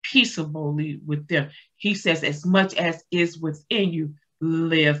peaceably with them. He says, as much as is within you,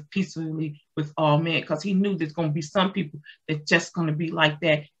 live peacefully with all men, because he knew there's going to be some people that just going to be like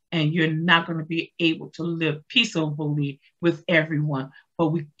that, and you're not going to be able to live peaceably with everyone. But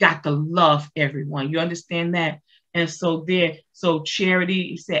we got to love everyone. You understand that? And so charity,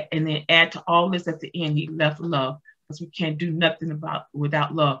 he said, and then add to all this at the end, he left love, because we can't do nothing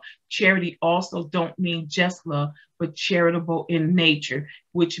without love. Charity also don't mean just love, but charitable in nature,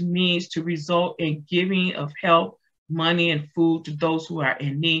 which means to result in giving of help, money, and food to those who are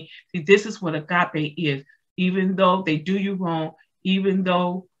in need. See, this is what agape is. Even though they do you wrong, even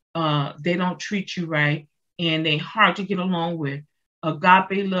though they don't treat you right, and they're hard to get along with,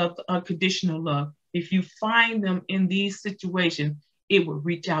 agape love, unconditional love, if you find them in these situations, it will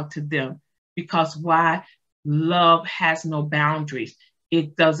reach out to them. Because why? Love has no boundaries.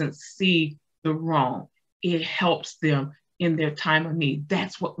 It doesn't see the wrong. It helps them in their time of need.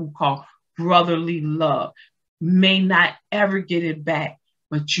 That's what we call brotherly love. May not ever get it back,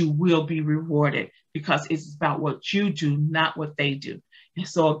 but you will be rewarded, because it's about what you do, not what they do. And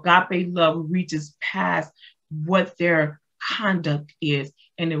so agape love reaches past what their conduct is,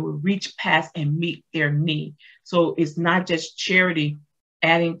 and it will reach past and meet their need. So it's not just charity,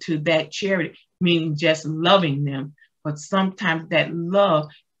 adding to that charity, meaning just loving them, but sometimes that love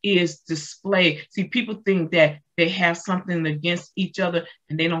is displayed. See, people think that they have something against each other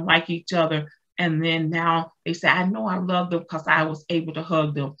and they don't like each other, and then now they say, I know I love them because I was able to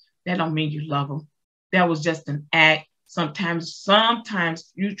hug them. That don't mean you love them. That was just an act. Sometimes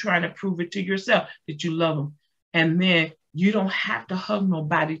you trying to prove it to yourself that you love them. And then you don't have to hug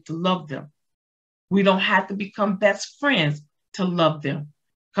nobody to love them. We don't have to become best friends to love them,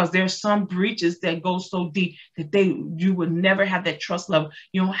 because there's some breaches that go so deep that you would never have that trust level.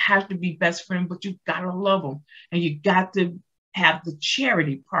 You don't have to be best friend, but you got to love them. And you got to have the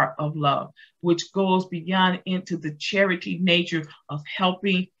charity part of love, which goes beyond into the charity nature of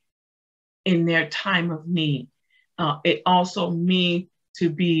helping in their time of need. It also means to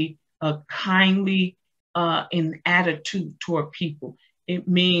be kindly in attitude toward people. It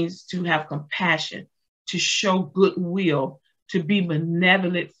means to have compassion, to show goodwill, to be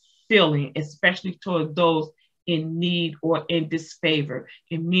benevolent feeling, especially toward those in need or in disfavor.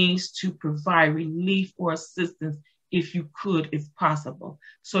 It means to provide relief or assistance if you could, if possible.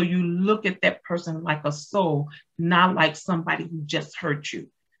 So you look at that person like a soul, not like somebody who just hurt you,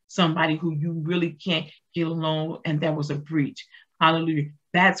 somebody who you really can't get along, and that was a breach. Hallelujah.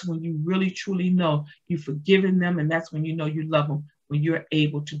 That's when you really truly know you've forgiven them, and that's when you know you love them, when you're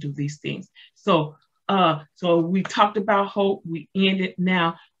able to do these things. So we talked about hope. We ended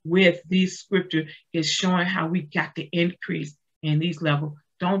now with these scripture is showing how we got to increase in these levels.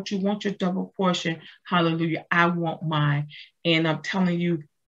 Don't you want your double portion? Hallelujah. I want mine. And I'm telling you,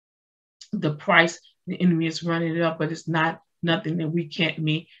 the price, the enemy is running it up, but it's not nothing that we can't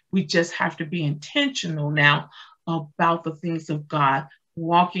meet. We just have to be intentional now about the things of God,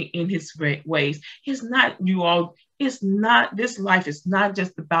 walking in his ways. It's not, you all, it's not, this life is not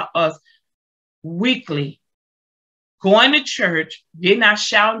just about us weekly going to church, getting our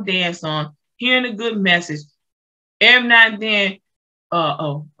shout and dance on, hearing a good message, every now and then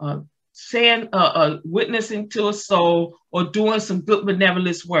saying, witnessing to a soul or doing some good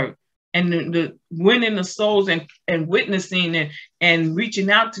benevolence work, and the winning the souls and witnessing and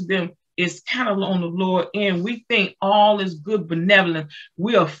reaching out to them is kind of on the lower end. We think all is good benevolence.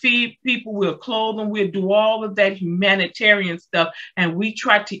 We'll feed people, we'll clothe them, we'll do all of that humanitarian stuff, and we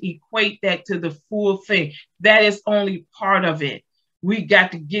try to equate that to the full thing. That is only part of it. We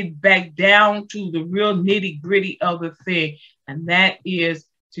got to get back down to the real nitty gritty of the thing, and that is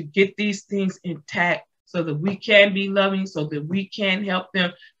to get these things intact so that we can be loving, so that we can help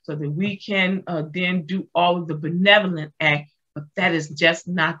them, so that we can then do all of the benevolent act. But that is just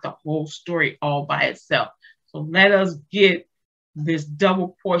not the whole story all by itself. So let us get this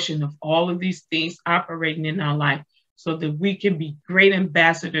double portion of all of these things operating in our life so that we can be great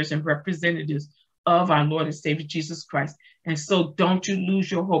ambassadors and representatives of our Lord and Savior Jesus Christ. And so don't you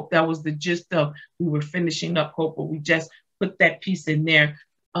lose your hope. That was the gist of, we were finishing up hope, but we just put that piece in there,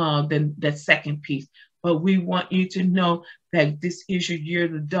 that second piece. But we want you to know that this is your year,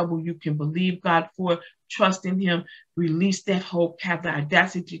 the double. You can believe God for it, trust in him, release that hope, have the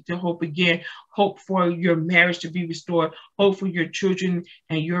audacity to hope again, hope for your marriage to be restored, hope for your children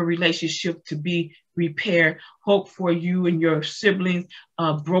and your relationship to be repaired, hope for you and your siblings,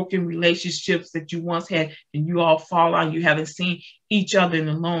 broken relationships that you once had and you all fall out, you haven't seen each other in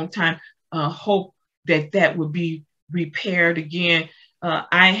a long time, hope that would be repaired again.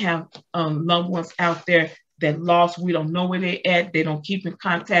 I have loved ones out there that lost. We don't know where they're at. They don't keep in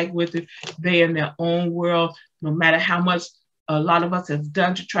contact with it. They're in their own world. No matter how much a lot of us have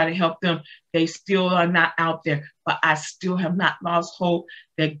done to try to help them, they still are not out there. But I still have not lost hope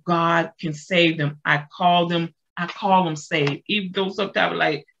that God can save them. I call them saved. Even though sometimes I'm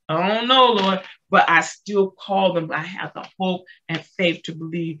like, I don't know, Lord, but I still call them. I have the hope and faith to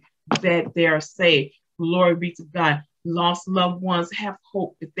believe that they are saved. Glory be to God. Lost loved ones have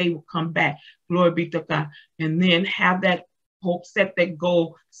hope that they will come back. Glory be to God. And then have that hope, set that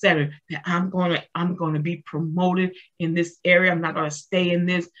goal, set that I'm going to be promoted in this area. I'm not going to stay in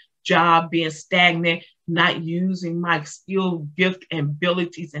this job being stagnant, not using my skill, gift, and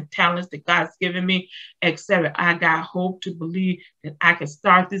abilities and talents that God's given me, etc. I got hope to believe that I can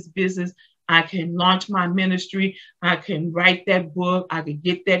start this business. I can launch my ministry. I can write that book. I could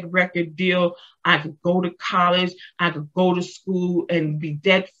get that record deal. I could go to college. I could go to school and be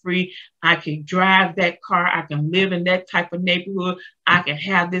debt free. I can drive that car. I can live in that type of neighborhood. I can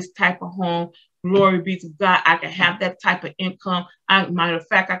have this type of home. Glory be to God. I can have that type of income. Matter of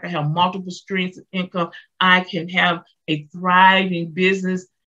fact, I can have multiple streams of income. I can have a thriving business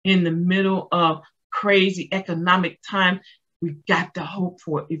in the middle of crazy economic time. We've got to hope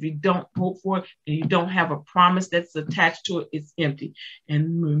for it. If you don't hope for it and you don't have a promise that's attached to it, it's empty.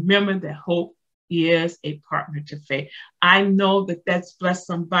 And remember that hope is a partner to faith. I know that that's blessed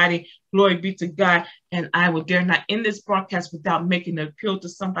somebody. Glory be to God. And I will dare not end this broadcast without making an appeal to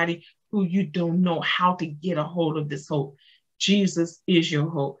somebody who you don't know how to get a hold of this hope. Jesus is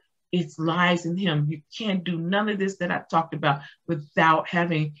your hope. It lies in him. You can't do none of this that I talked about without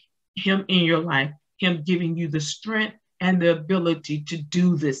having him in your life, him giving you the strength and the ability to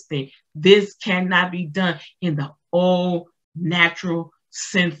do this thing. This cannot be done in the old, natural,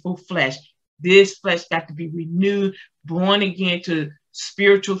 sinful flesh. This flesh got to be renewed, born again to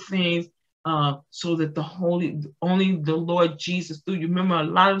spiritual things, so that only the Lord Jesus through you. Remember, a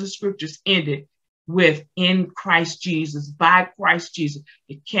lot of the scriptures ended with in Christ Jesus, by Christ Jesus.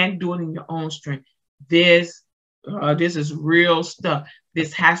 You can't do it in your own strength. This is real stuff.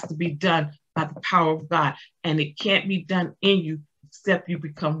 This has to be done by the power of God, and it can't be done in you except you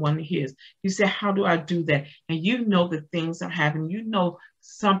become one of his. You say, how do I do that? And you know that things are happening. You know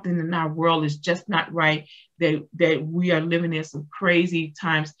something in our world is just not right, that we are living in some crazy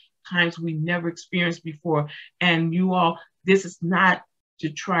times we never experienced before. And you all, this is not to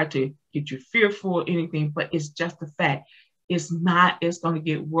try to get you fearful or anything, but it's just a fact. It's going to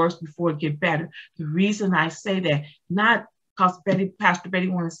get worse before it get better. The reason I say that, not because Pastor Betty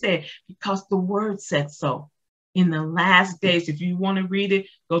want to say it, because the word said so. In the last days, if you want to read it,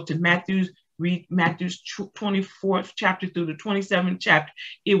 go to read Matthew's 24th chapter through the 27th chapter.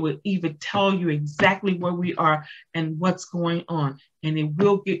 It will even tell you exactly where we are and what's going on. And it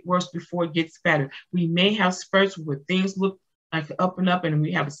will get worse before it gets better. We may have spurts where things look like up and up, and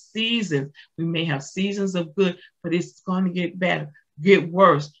we have seasons. We may have seasons of good, but it's going to get better, get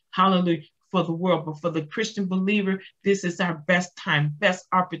worse. Hallelujah. for the world, but for the Christian believer, this is our best time, best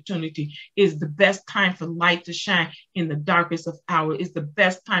opportunity. Is the best time for light to shine in the darkest of hours. Is the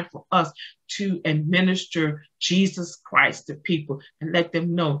best time for us to administer Jesus Christ to people and let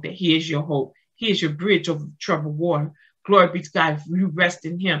them know that he is your hope. He is your bridge over troubled water. Glory be to God. If you rest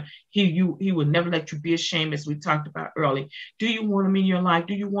in him, he will never let you be ashamed, as we talked about earlier. Do you want him in your life?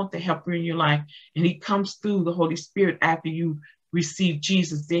 Do you want the helper in your life? And he comes through the Holy Spirit after you receive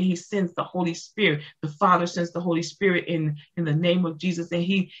Jesus. Then he sends the Holy Spirit. The Father sends the Holy Spirit in the name of Jesus. And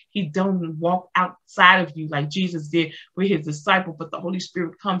he don't walk outside of you like Jesus did with his disciple, but the Holy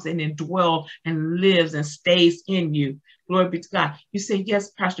Spirit comes and indwells and lives and stays in you. Glory be to God. You say, yes,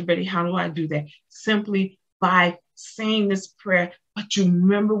 Pastor Betty, how do I do that? Simply by saying this prayer. But you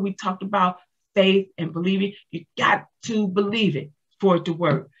remember we talked about faith and believing. You got to believe it for it to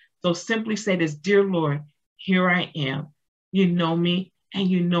work. So simply say this: dear Lord, here I am. You know me and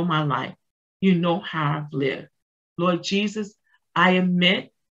you know my life. You know how I've lived. Lord Jesus, I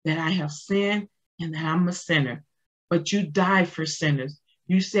admit that I have sinned and that I'm a sinner, but you died for sinners.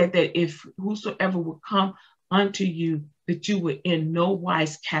 You said that if whosoever would come unto you, that you would in no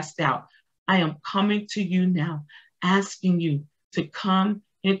wise cast out. I am coming to you now, asking you to come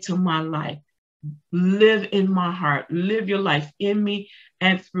into my life, live in my heart, live your life in me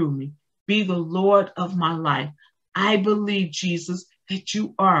and through me. Be the Lord of my life. I believe, Jesus, that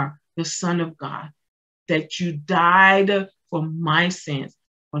you are the Son of God, that you died for my sins,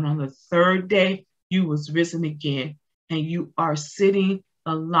 but on the third day you was risen again, and you are sitting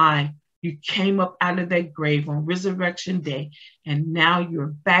alive. You came up out of that grave on resurrection day, and now you're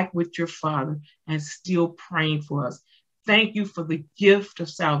back with your Father and still praying for us. Thank you for the gift of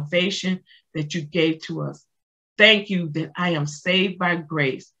salvation that you gave to us. Thank you that I am saved by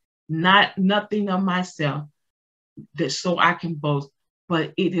grace, nothing of myself, that so I can boast,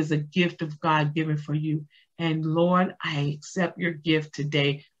 but it is a gift of God given for you. And Lord, I accept your gift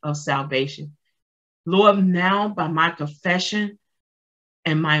today of salvation. Lord, now by my confession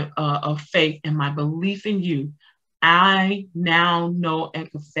and my of faith and my belief in you, I now know and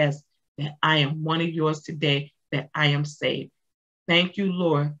confess that I am one of yours today, that I am saved. Thank you,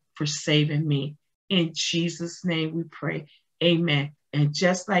 Lord, for saving me. In Jesus' name we pray. Amen. And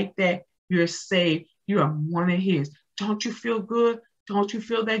just like that, you're saved. You are one of his. Don't you feel good? Don't you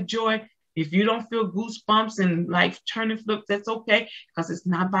feel that joy? If you don't feel goosebumps and like turning flips, that's okay, because it's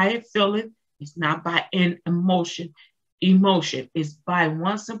not by a feeling. It's not by an emotion. It's by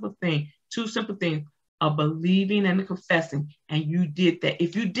one simple thing, two simple things, a believing and a confessing. And you did that.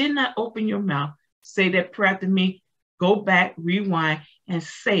 If you did not open your mouth, say that prayer to me, go back, rewind, and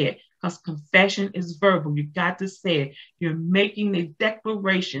say it, because confession is verbal. You got to say it. You're making a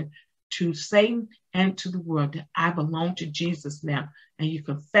declaration to Satan and to the world that I belong to Jesus now. And you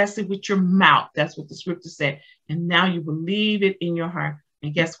confess it with your mouth. That's what the scripture said. And now you believe it in your heart.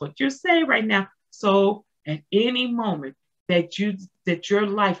 And guess what? You're saved right now. So at any moment that your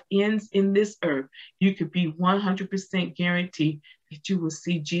life ends in this earth, you could be 100% guaranteed that you will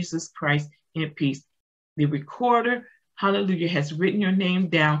see Jesus Christ in peace. The recorder, hallelujah, has written your name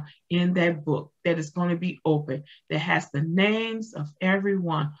down in that book that is going to be open, that has the names of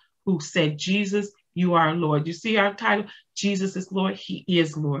everyone who said, Jesus, you are Lord. You see our title, Jesus is Lord, he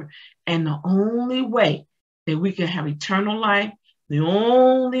is Lord. And the only way that we can have eternal life, the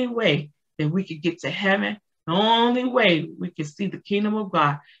only way that we can get to heaven, the only way we can see the kingdom of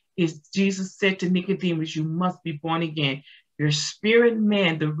God is Jesus said to Nicodemus, you must be born again. Your spirit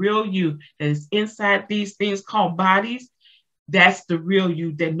man, the real you that is inside these things called bodies, that's the real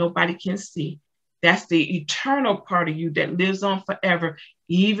you that nobody can see. That's the eternal part of you that lives on forever,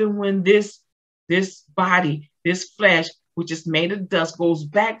 even when this body, this flesh, which is made of dust, goes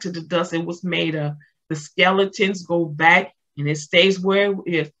back to the dust it was made of. The skeletons go back and it stays where it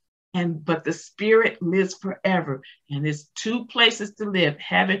is. But the spirit lives forever. And there's two places to live,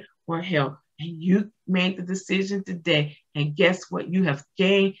 heaven or hell. And you made the decision today. And guess what? You have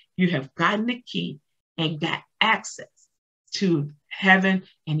gained, you have gotten the key and got access to heaven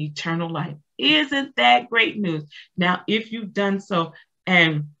and eternal life. Isn't that great news? Now, if you've done so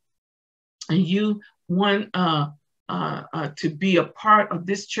and you want to be a part of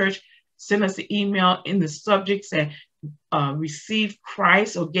this church, send us an email in the subject, say, receive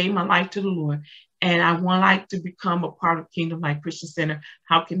Christ or gave my life to the Lord. And I would like to become a part of Kingdom Life Christian Center.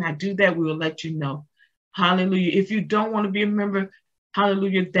 How can I do that? We will let you know. Hallelujah. If you don't want to be a member,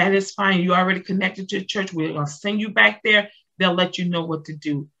 hallelujah, that is fine. You already connected to the church. We're going to send you back there. They'll let you know what to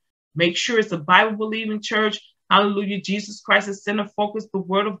do. Make sure it's a Bible-believing church. Hallelujah. Jesus Christ is center focused. The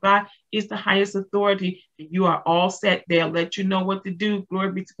word of God is the highest authority. And you are all set. They'll let you know what to do.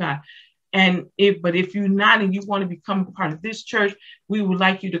 Glory be to God. But if you're not and you want to become a part of this church, we would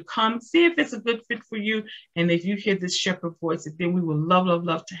like you to come, see if it's a good fit for you. And if you hear this shepherd voice, then we would love, love,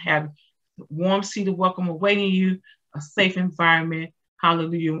 love to have a warm seat of welcome awaiting you, a safe environment,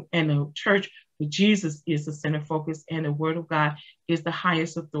 hallelujah, and a church where Jesus is the center focus and the word of God is the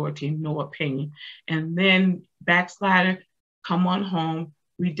highest authority, no opinion. And then backslider, come on home,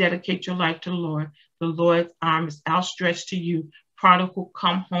 rededicate your life to the Lord. The Lord's arm is outstretched to you. Prodigal,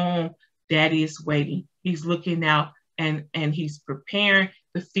 come home. Daddy is waiting. He's looking out and he's preparing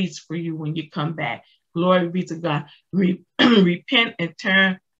the feast for you when you come back. Glory be to God. Repent and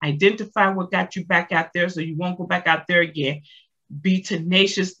turn. Identify what got you back out there so you won't go back out there again. Be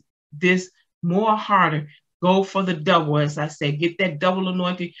tenacious, this more harder. Go for the double, as I said. Get that double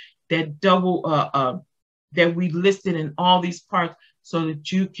anointing, that double that we listed in all these parts so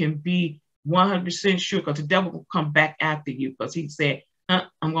that you can be 100% sure, because the devil will come back after you, because he said,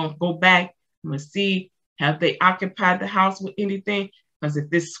 I'm going to go back. I'm going to see, have they occupied the house with anything? Because if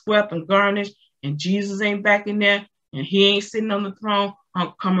it's swept and garnished and Jesus ain't back in there and he ain't sitting on the throne,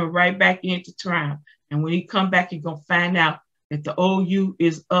 I'm coming right back into triumph. And when he come back, he's going to find out that the old you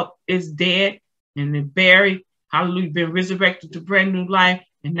is up, is dead, and then buried. Hallelujah, been resurrected to brand new life.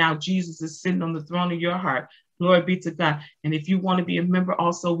 And now Jesus is sitting on the throne of your heart. Glory be to God. And if you want to be a member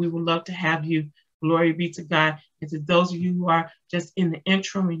also, we would love to have you. Glory be to God. And to those of you who are just in the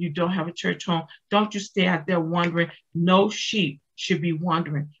interim and you don't have a church home, don't you stay out there wandering. No sheep should be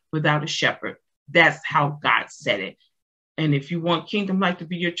wandering without a shepherd. That's how God said it. And if you want Kingdom Life to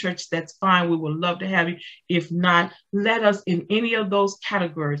be your church, that's fine. We would love to have you. If not, let us in any of those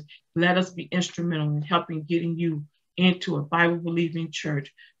categories, let us be instrumental in helping getting you into a Bible-believing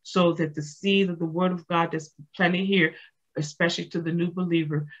church so that the seed of the word of God that's planted here, especially to the new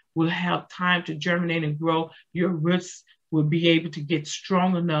believer, will have time to germinate and grow. Your roots will be able to get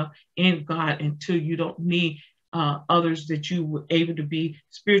strong enough in God until you don't need others, that you were able to be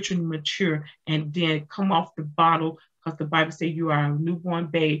spiritually mature and then come off the bottle, because the Bible says you are a newborn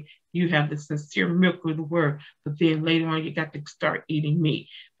babe. You have the sincere milk of the word, but then later on you got to start eating meat.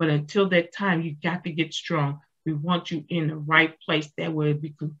 But until that time, you got to get strong. We want you in the right place that will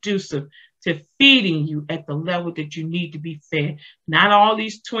be conducive to feeding you at the level that you need to be fed. Not all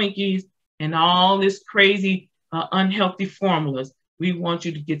these Twinkies and all this crazy unhealthy formulas. We want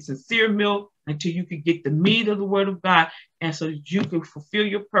you to get sincere milk until you can get the meat of the word of God, and so that you can fulfill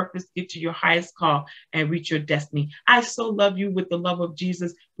your purpose, get to your highest call, and reach your destiny. I so love you with the love of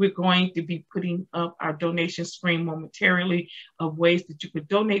Jesus. We're going to be putting up our donation screen momentarily of ways that you could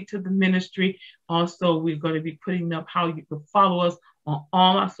donate to the ministry. Also, we're going to be putting up how you can follow us on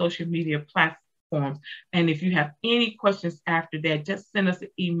all our social media platforms. And if you have any questions after that, just send us an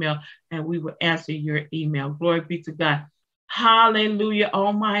email and we will answer your email. Glory be to God. Hallelujah.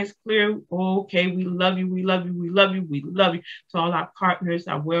 All minds clear. Okay, we love you. We love you. We love you. We love you. To all our partners,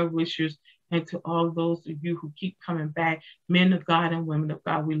 our well-wishers, and to all those of you who keep coming back, men of God and women of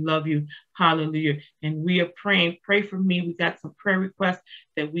God, we love you. Hallelujah. And we are praying. Pray for me. We got some prayer requests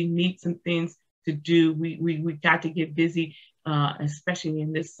that we need some things to do. We got to get busy, especially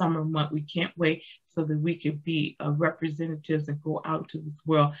in this summer month. We can't wait so that we can be representatives and go out to this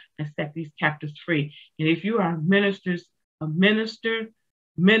world and set these captives free. And if you are ministers, ministers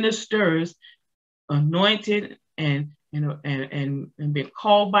anointed and been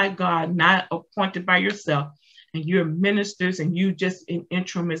called by God, not appointed by yourself, and you're ministers and you just in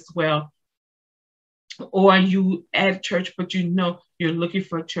interim as well, or you at church but you know you're looking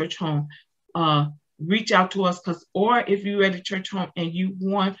for a church home, reach out to us. Or if you're at a church home and you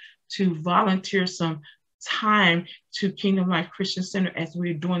want to volunteer some time to Kingdom Life Christian Center as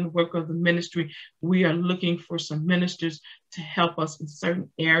we're doing the work of the ministry, we are looking for some ministers to help us in certain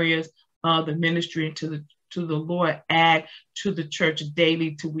areas of the ministry and to the Lord add to the church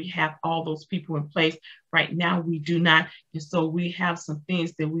daily till we have all those people in place. Right now we do not, and so we have some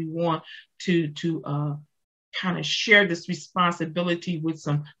things that we want to kind of share this responsibility with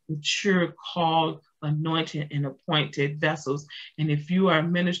some mature, called, anointed, and appointed vessels. And if you are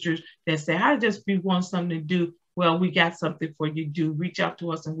ministers that say, I just want something to do, well, we got something for you to do. Reach out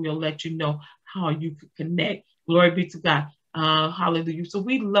to us and we'll let you know how you can connect. Glory be to God. Hallelujah. So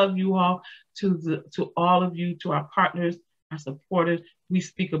we love you all, to all of you, to our partners, our supporters. We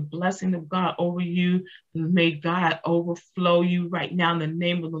speak a blessing of God over you. May God overflow you right now in the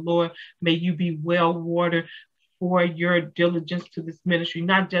name of the Lord. May you be well watered for your diligence to this ministry,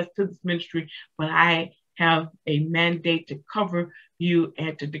 not just to this ministry, but I have a mandate to cover you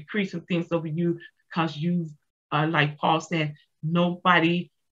and to decree some things over you, because you, like Paul said, nobody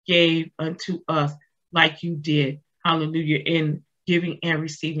gave unto us like you did. Hallelujah. giving and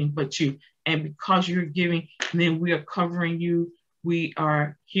receiving but you. And because you're giving, then we are covering you. We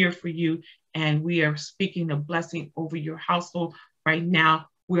are here for you. And we are speaking a blessing over your household right now.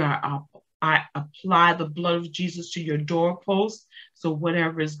 I apply the blood of Jesus to your doorpost. So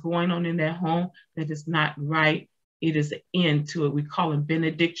whatever is going on in that home that is not right, it is an end to it. We call a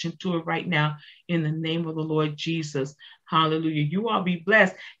benediction to it right now in the name of the Lord Jesus. Hallelujah. You all be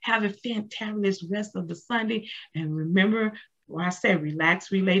blessed. Have a fantabulous rest of the Sunday. And remember, I said,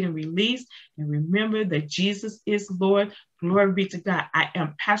 relax, relate, and release. And remember that Jesus is Lord. Glory be to God. I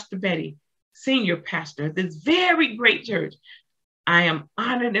am Pastor Betty, senior pastor of this very great church. I am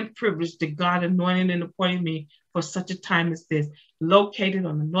honored and privileged that God anointed and appointed me for such a time as this, located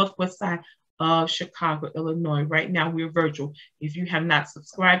on the northwest side of Chicago, Illinois. Right now, we're virtual. If you have not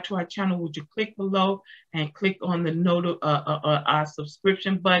subscribed to our channel, would you click below and click on the our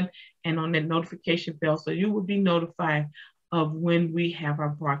subscription button and on the notification bell so you will be notified of when we have our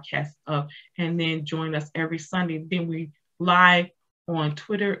broadcast up. And then join us every Sunday. Then we live on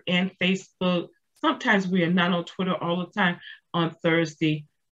Twitter and Facebook. Sometimes we are not on Twitter all the time. On Thursday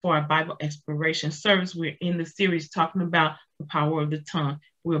for our Bible exploration service, we're in the series talking about the power of the tongue.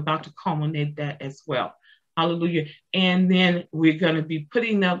 We're about to culminate that as well. Hallelujah. And then we're going to be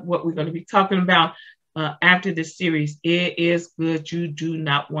putting up what we're going to be talking about after this series. It is good. You do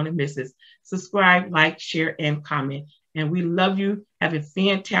not want to miss it. Subscribe, like, share, and comment. And we love you. Have a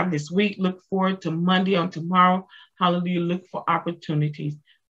fantastic week. Look forward to Monday on tomorrow. Hallelujah. Look for opportunities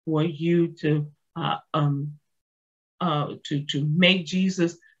for you to make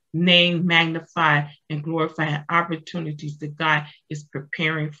Jesus' name magnified and glorified, opportunities that God is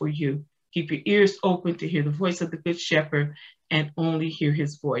preparing for you. Keep your ears open to hear the voice of the Good Shepherd and only hear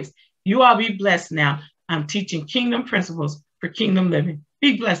his voice. You all be blessed now. I'm teaching kingdom principles for kingdom living.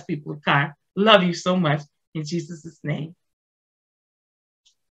 Be blessed, people of God. Love you so much in Jesus' name.